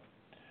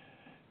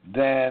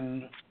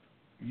 then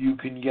you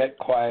can get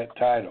quiet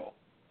title.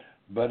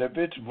 But if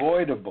it's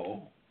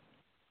voidable,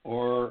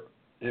 or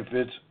if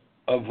it's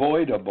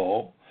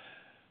avoidable,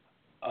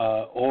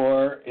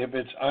 or if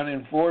it's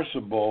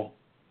unenforceable,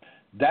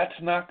 that's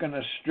not going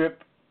to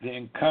strip the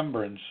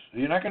encumbrance.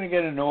 You're not going to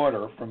get an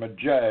order from a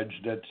judge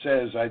that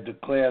says, I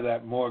declare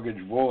that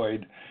mortgage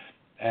void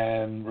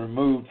and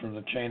removed from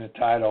the chain of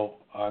title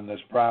on this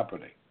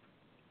property.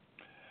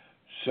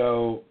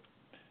 So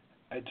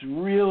it's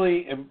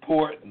really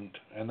important,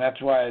 and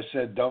that's why I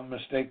said don't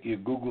mistake your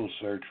Google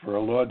search for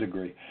a law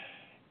degree.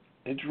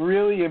 It's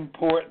really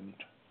important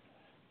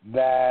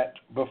that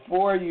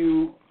before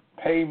you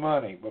pay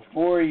money,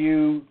 before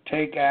you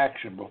take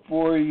action,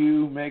 before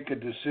you make a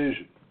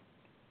decision,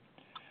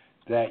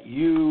 that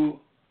you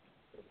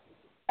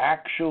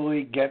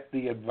actually get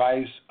the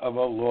advice of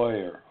a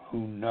lawyer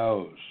who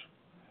knows.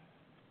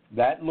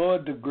 That law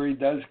degree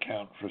does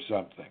count for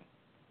something.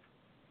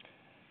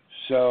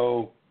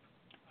 So,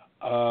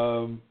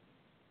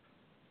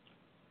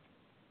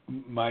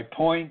 my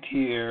point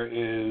here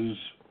is,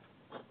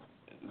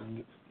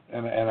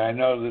 and I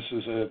know this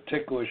is a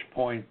ticklish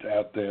point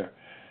out there,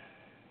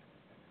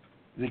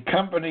 the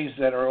companies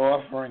that are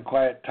offering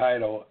quiet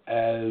title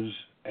as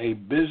a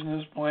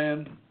business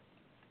plan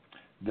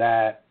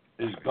that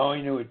is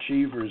going to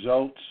achieve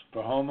results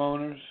for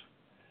homeowners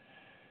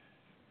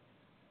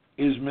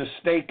is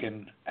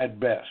mistaken at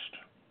best.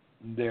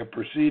 They're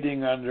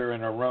proceeding under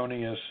an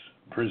erroneous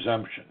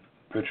presumption.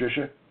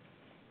 Patricia?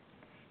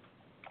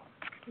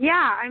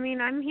 Yeah, I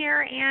mean, I'm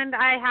here, and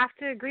I have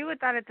to agree with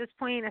that at this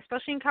point,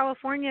 especially in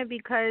California,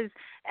 because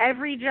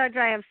every judge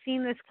I have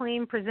seen this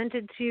claim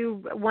presented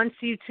to wants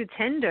you to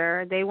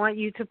tender. They want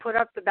you to put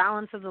up the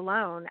balance of the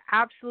loan.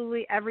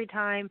 Absolutely every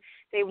time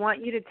they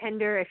want you to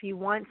tender. If you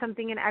want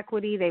something in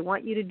equity, they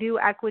want you to do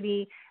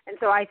equity. And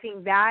so I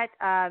think that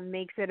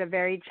makes it a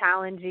very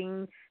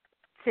challenging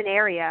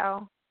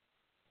scenario.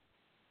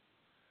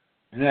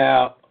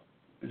 Now,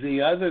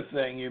 the other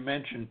thing, you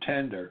mentioned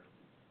tender,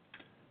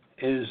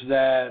 is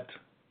that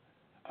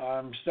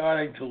I'm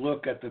starting to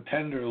look at the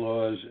tender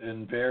laws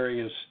in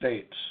various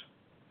states,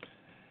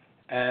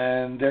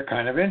 and they're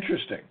kind of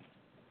interesting.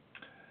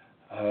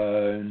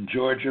 In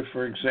Georgia,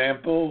 for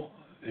example,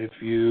 if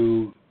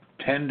you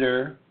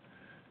tender,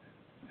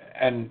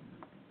 and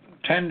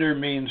tender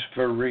means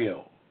for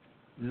real,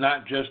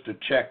 not just a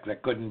check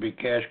that couldn't be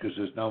cashed because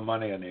there's no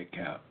money on the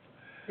account.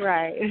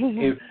 Right.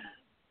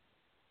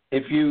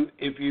 If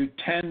you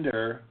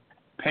tender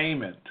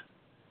payment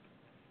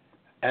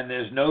and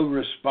there's no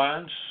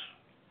response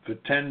for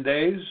 10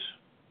 days,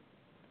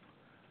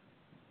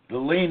 the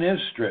lien is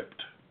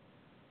stripped.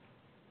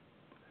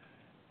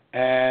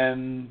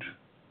 And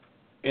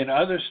in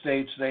other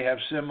states, they have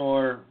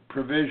similar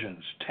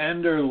provisions.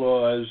 Tender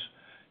laws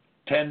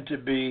tend to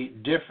be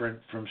different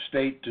from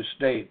state to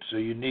state, so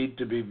you need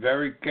to be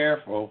very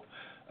careful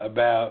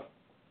about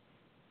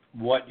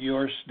what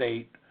your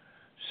state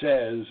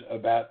says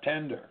about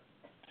tender.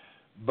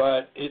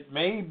 But it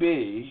may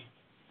be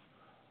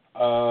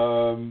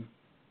a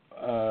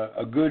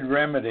good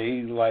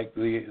remedy, like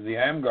the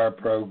AMGAR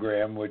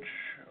program, which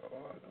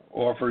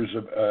offers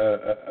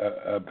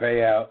a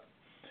payout.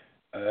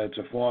 It's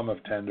a form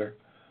of tender.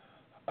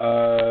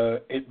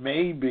 It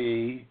may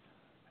be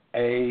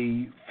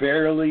a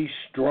fairly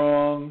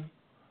strong,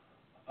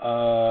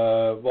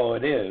 well,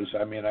 it is.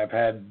 I mean, I've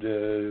had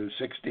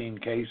 16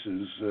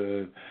 cases,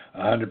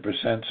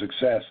 100%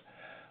 success,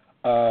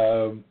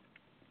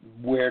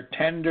 where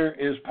tender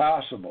is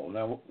possible.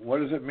 Now, what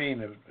does it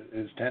mean,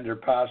 is tender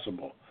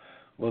possible?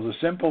 Well, the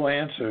simple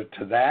answer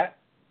to that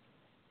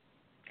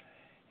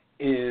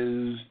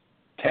is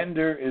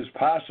tender is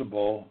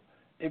possible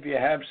if you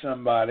have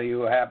somebody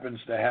who happens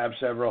to have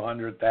several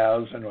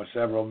 $100,000 or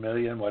several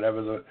million,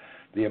 whatever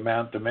the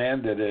amount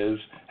demanded is,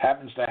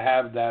 happens to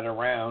have that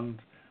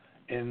around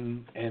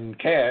in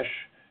cash,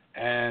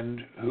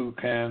 and who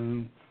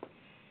can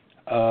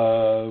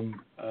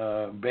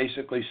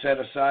basically set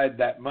aside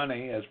that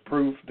money as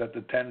proof that the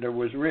tender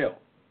was real.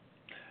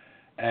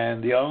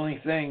 And the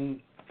only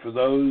thing for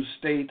those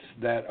states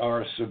that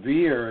are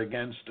severe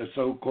against a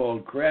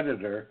so-called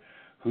creditor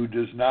who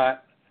does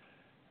not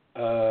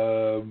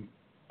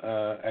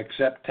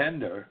accept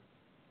tender,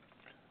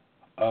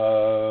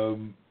 the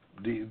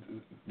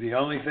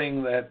only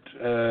thing that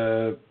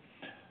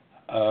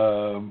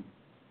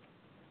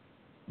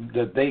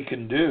that they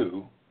can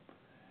do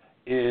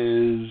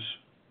is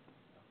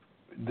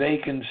they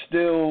can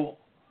still,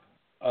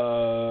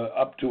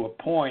 up to a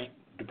point,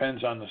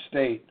 depends on the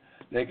state,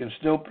 they can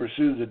still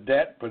pursue the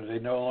debt, but they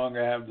no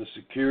longer have the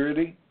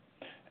security.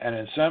 And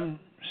in some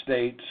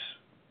states,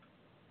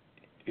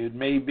 it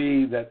may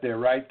be that their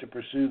right to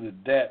pursue the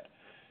debt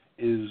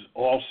is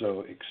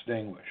also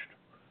extinguished.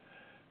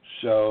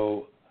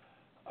 So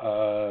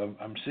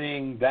I'm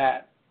seeing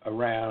that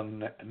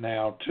around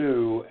now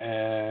too,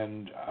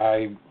 and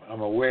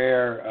I'm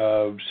aware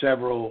of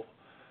several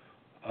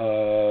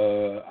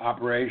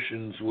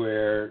operations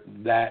where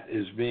that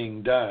is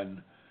being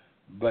done.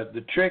 But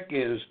the trick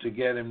is to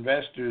get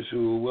investors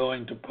who are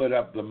willing to put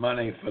up the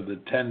money for the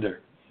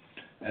tender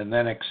and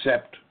then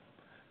accept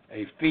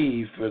a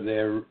fee for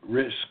their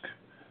risk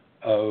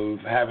of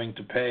having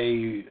to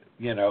pay,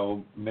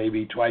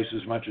 maybe twice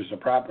as much as the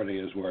property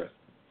is worth.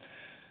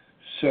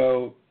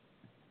 So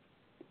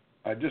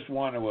I just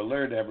want to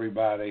alert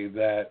everybody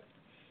that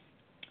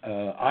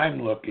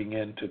I'm looking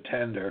into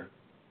tender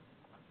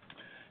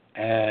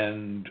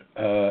and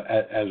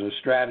as a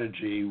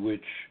strategy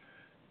which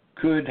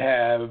could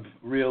have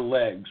real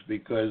legs,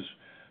 because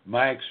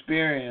my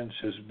experience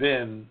has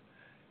been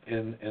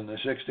in the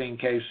 16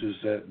 cases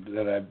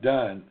that I've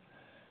done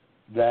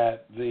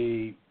that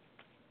the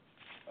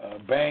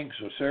banks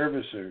or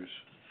servicers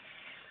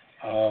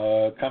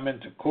come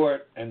into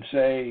court and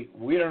say,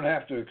 we don't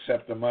have to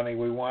accept the money,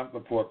 we want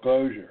the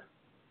foreclosure.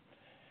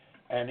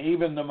 And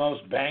even the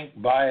most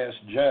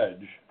bank-biased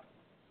judge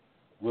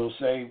will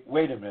say,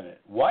 wait a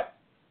minute, what?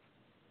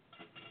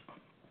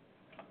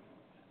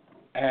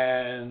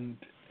 And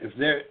if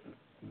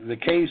the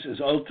case is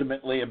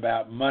ultimately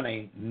about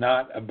money,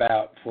 not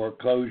about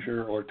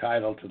foreclosure or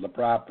title to the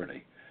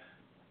property.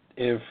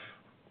 If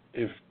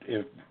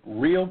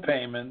real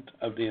payment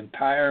of the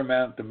entire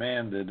amount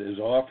demanded is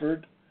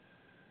offered,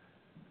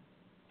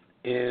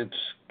 it's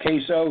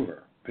case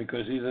over,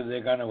 because either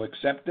they're going to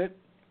accept it,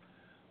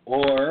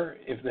 or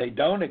if they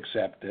don't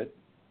accept it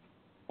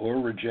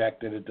or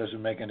reject it, it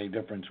doesn't make any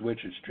difference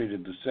which, it's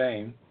treated the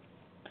same,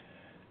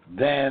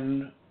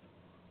 then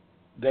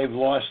they've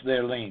lost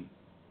their lien.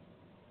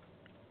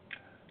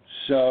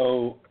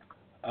 So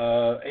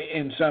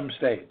in some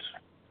states.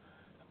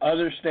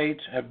 Other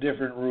states have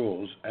different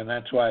rules, and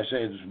that's why I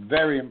say it's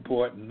very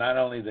important not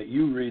only that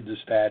you read the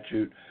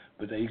statute,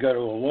 but that you go to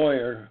a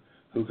lawyer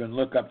who can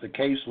look up the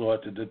case law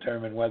to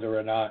determine whether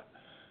or not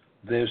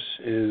this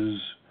is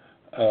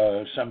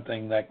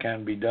something that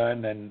can be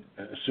done, and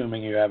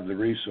assuming you have the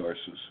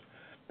resources.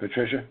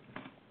 Patricia?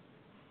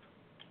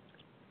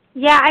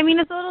 Yeah, I mean,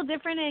 it's a little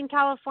different in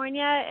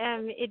California.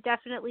 It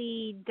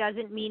definitely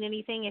doesn't mean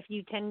anything if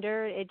you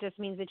tender. It just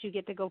means that you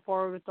get to go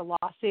forward with the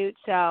lawsuit.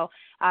 So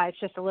it's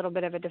just a little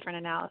bit of a different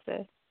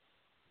analysis.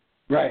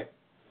 Right.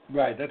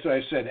 That's why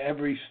I said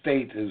every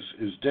state is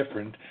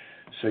different,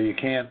 so you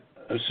can't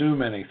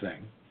assume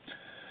anything.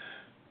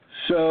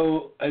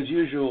 So, as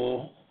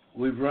usual,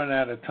 we've run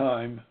out of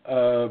time.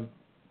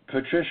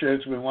 Patricia,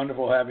 it's been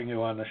wonderful having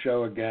you on the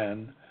show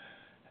again.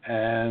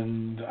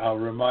 And I'll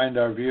remind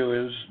our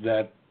viewers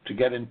that to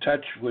get in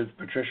touch with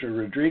Patricia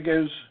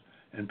Rodriquez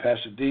in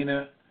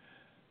Pasadena,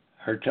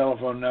 her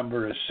telephone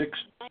number is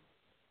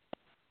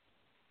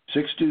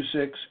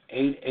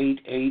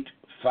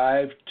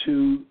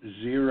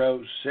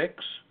 626-888-5206.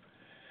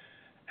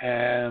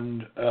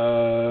 And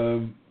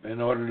in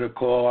order to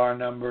call our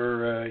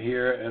number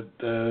here at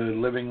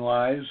Living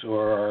Lies,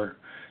 or our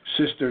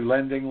sister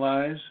Lending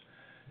Lies,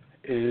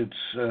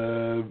 it's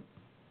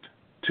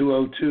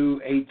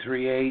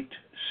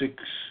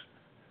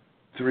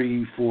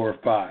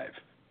 202-838-6345.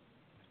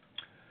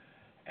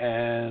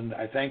 And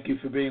I thank you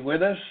for being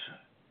with us,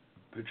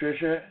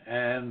 Patricia,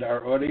 and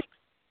our audience.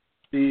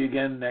 See you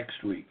again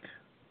next week.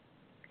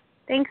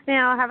 Thanks,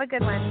 Neil. Have a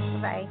good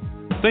one. Bye.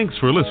 Thanks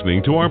for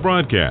listening to our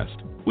broadcast.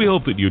 We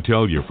hope that you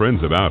tell your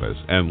friends about us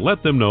and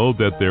let them know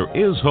that there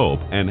is hope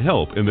and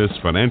help in this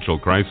financial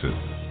crisis.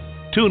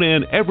 Tune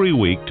in every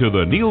week to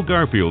The Neil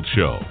Garfield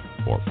Show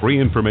for free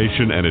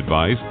information and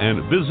advice,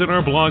 and visit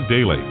our blog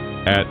daily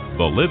at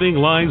The Living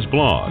Lies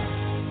blog.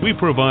 We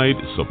provide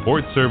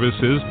support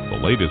services, the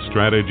latest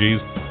strategies,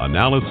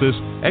 analysis,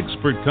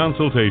 expert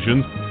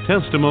consultations,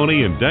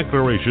 testimony, and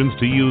declarations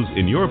to use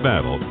in your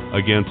battle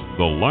against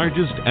the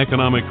largest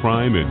economic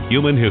crime in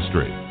human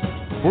history.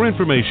 For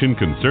information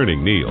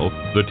concerning Neil,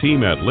 the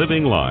team at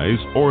Living Lies,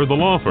 or the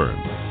law firm,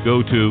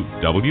 go to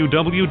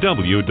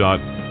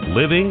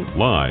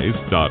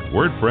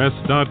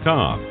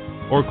www.livinglies.wordpress.com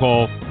or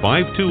call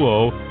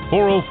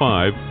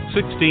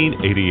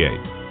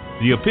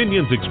 520-405-1688. The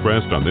opinions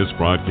expressed on this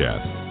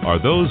broadcast are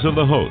those of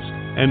the host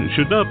and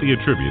should not be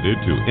attributed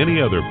to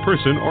any other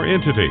person or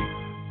entity.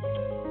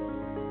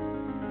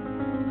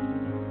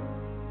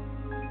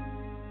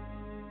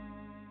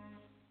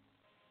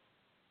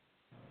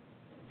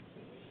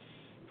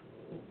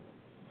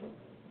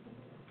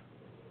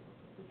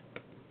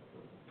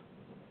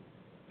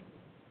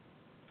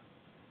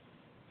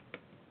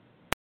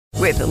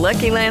 With the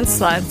Lucky Land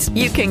Slots,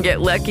 you can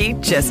get lucky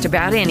just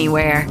about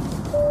anywhere.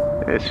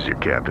 This is your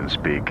captain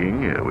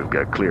speaking. We've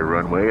got clear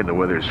runway and the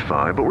weather's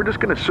fine, but we're just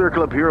going to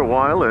circle up here a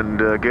while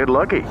and get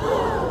lucky.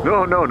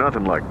 No,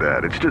 nothing like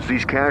that. It's just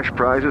these cash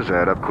prizes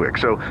add up quick.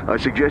 So I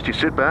suggest you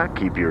sit back,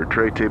 keep your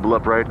tray table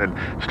upright, and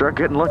start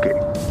getting lucky.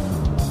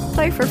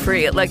 Play for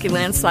free at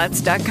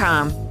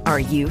LuckyLandSlots.com.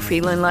 Are you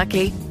feeling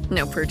lucky?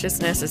 No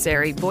purchase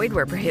necessary. Void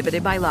where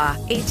prohibited by law.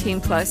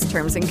 18+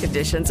 terms and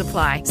conditions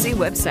apply. See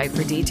website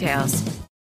for details.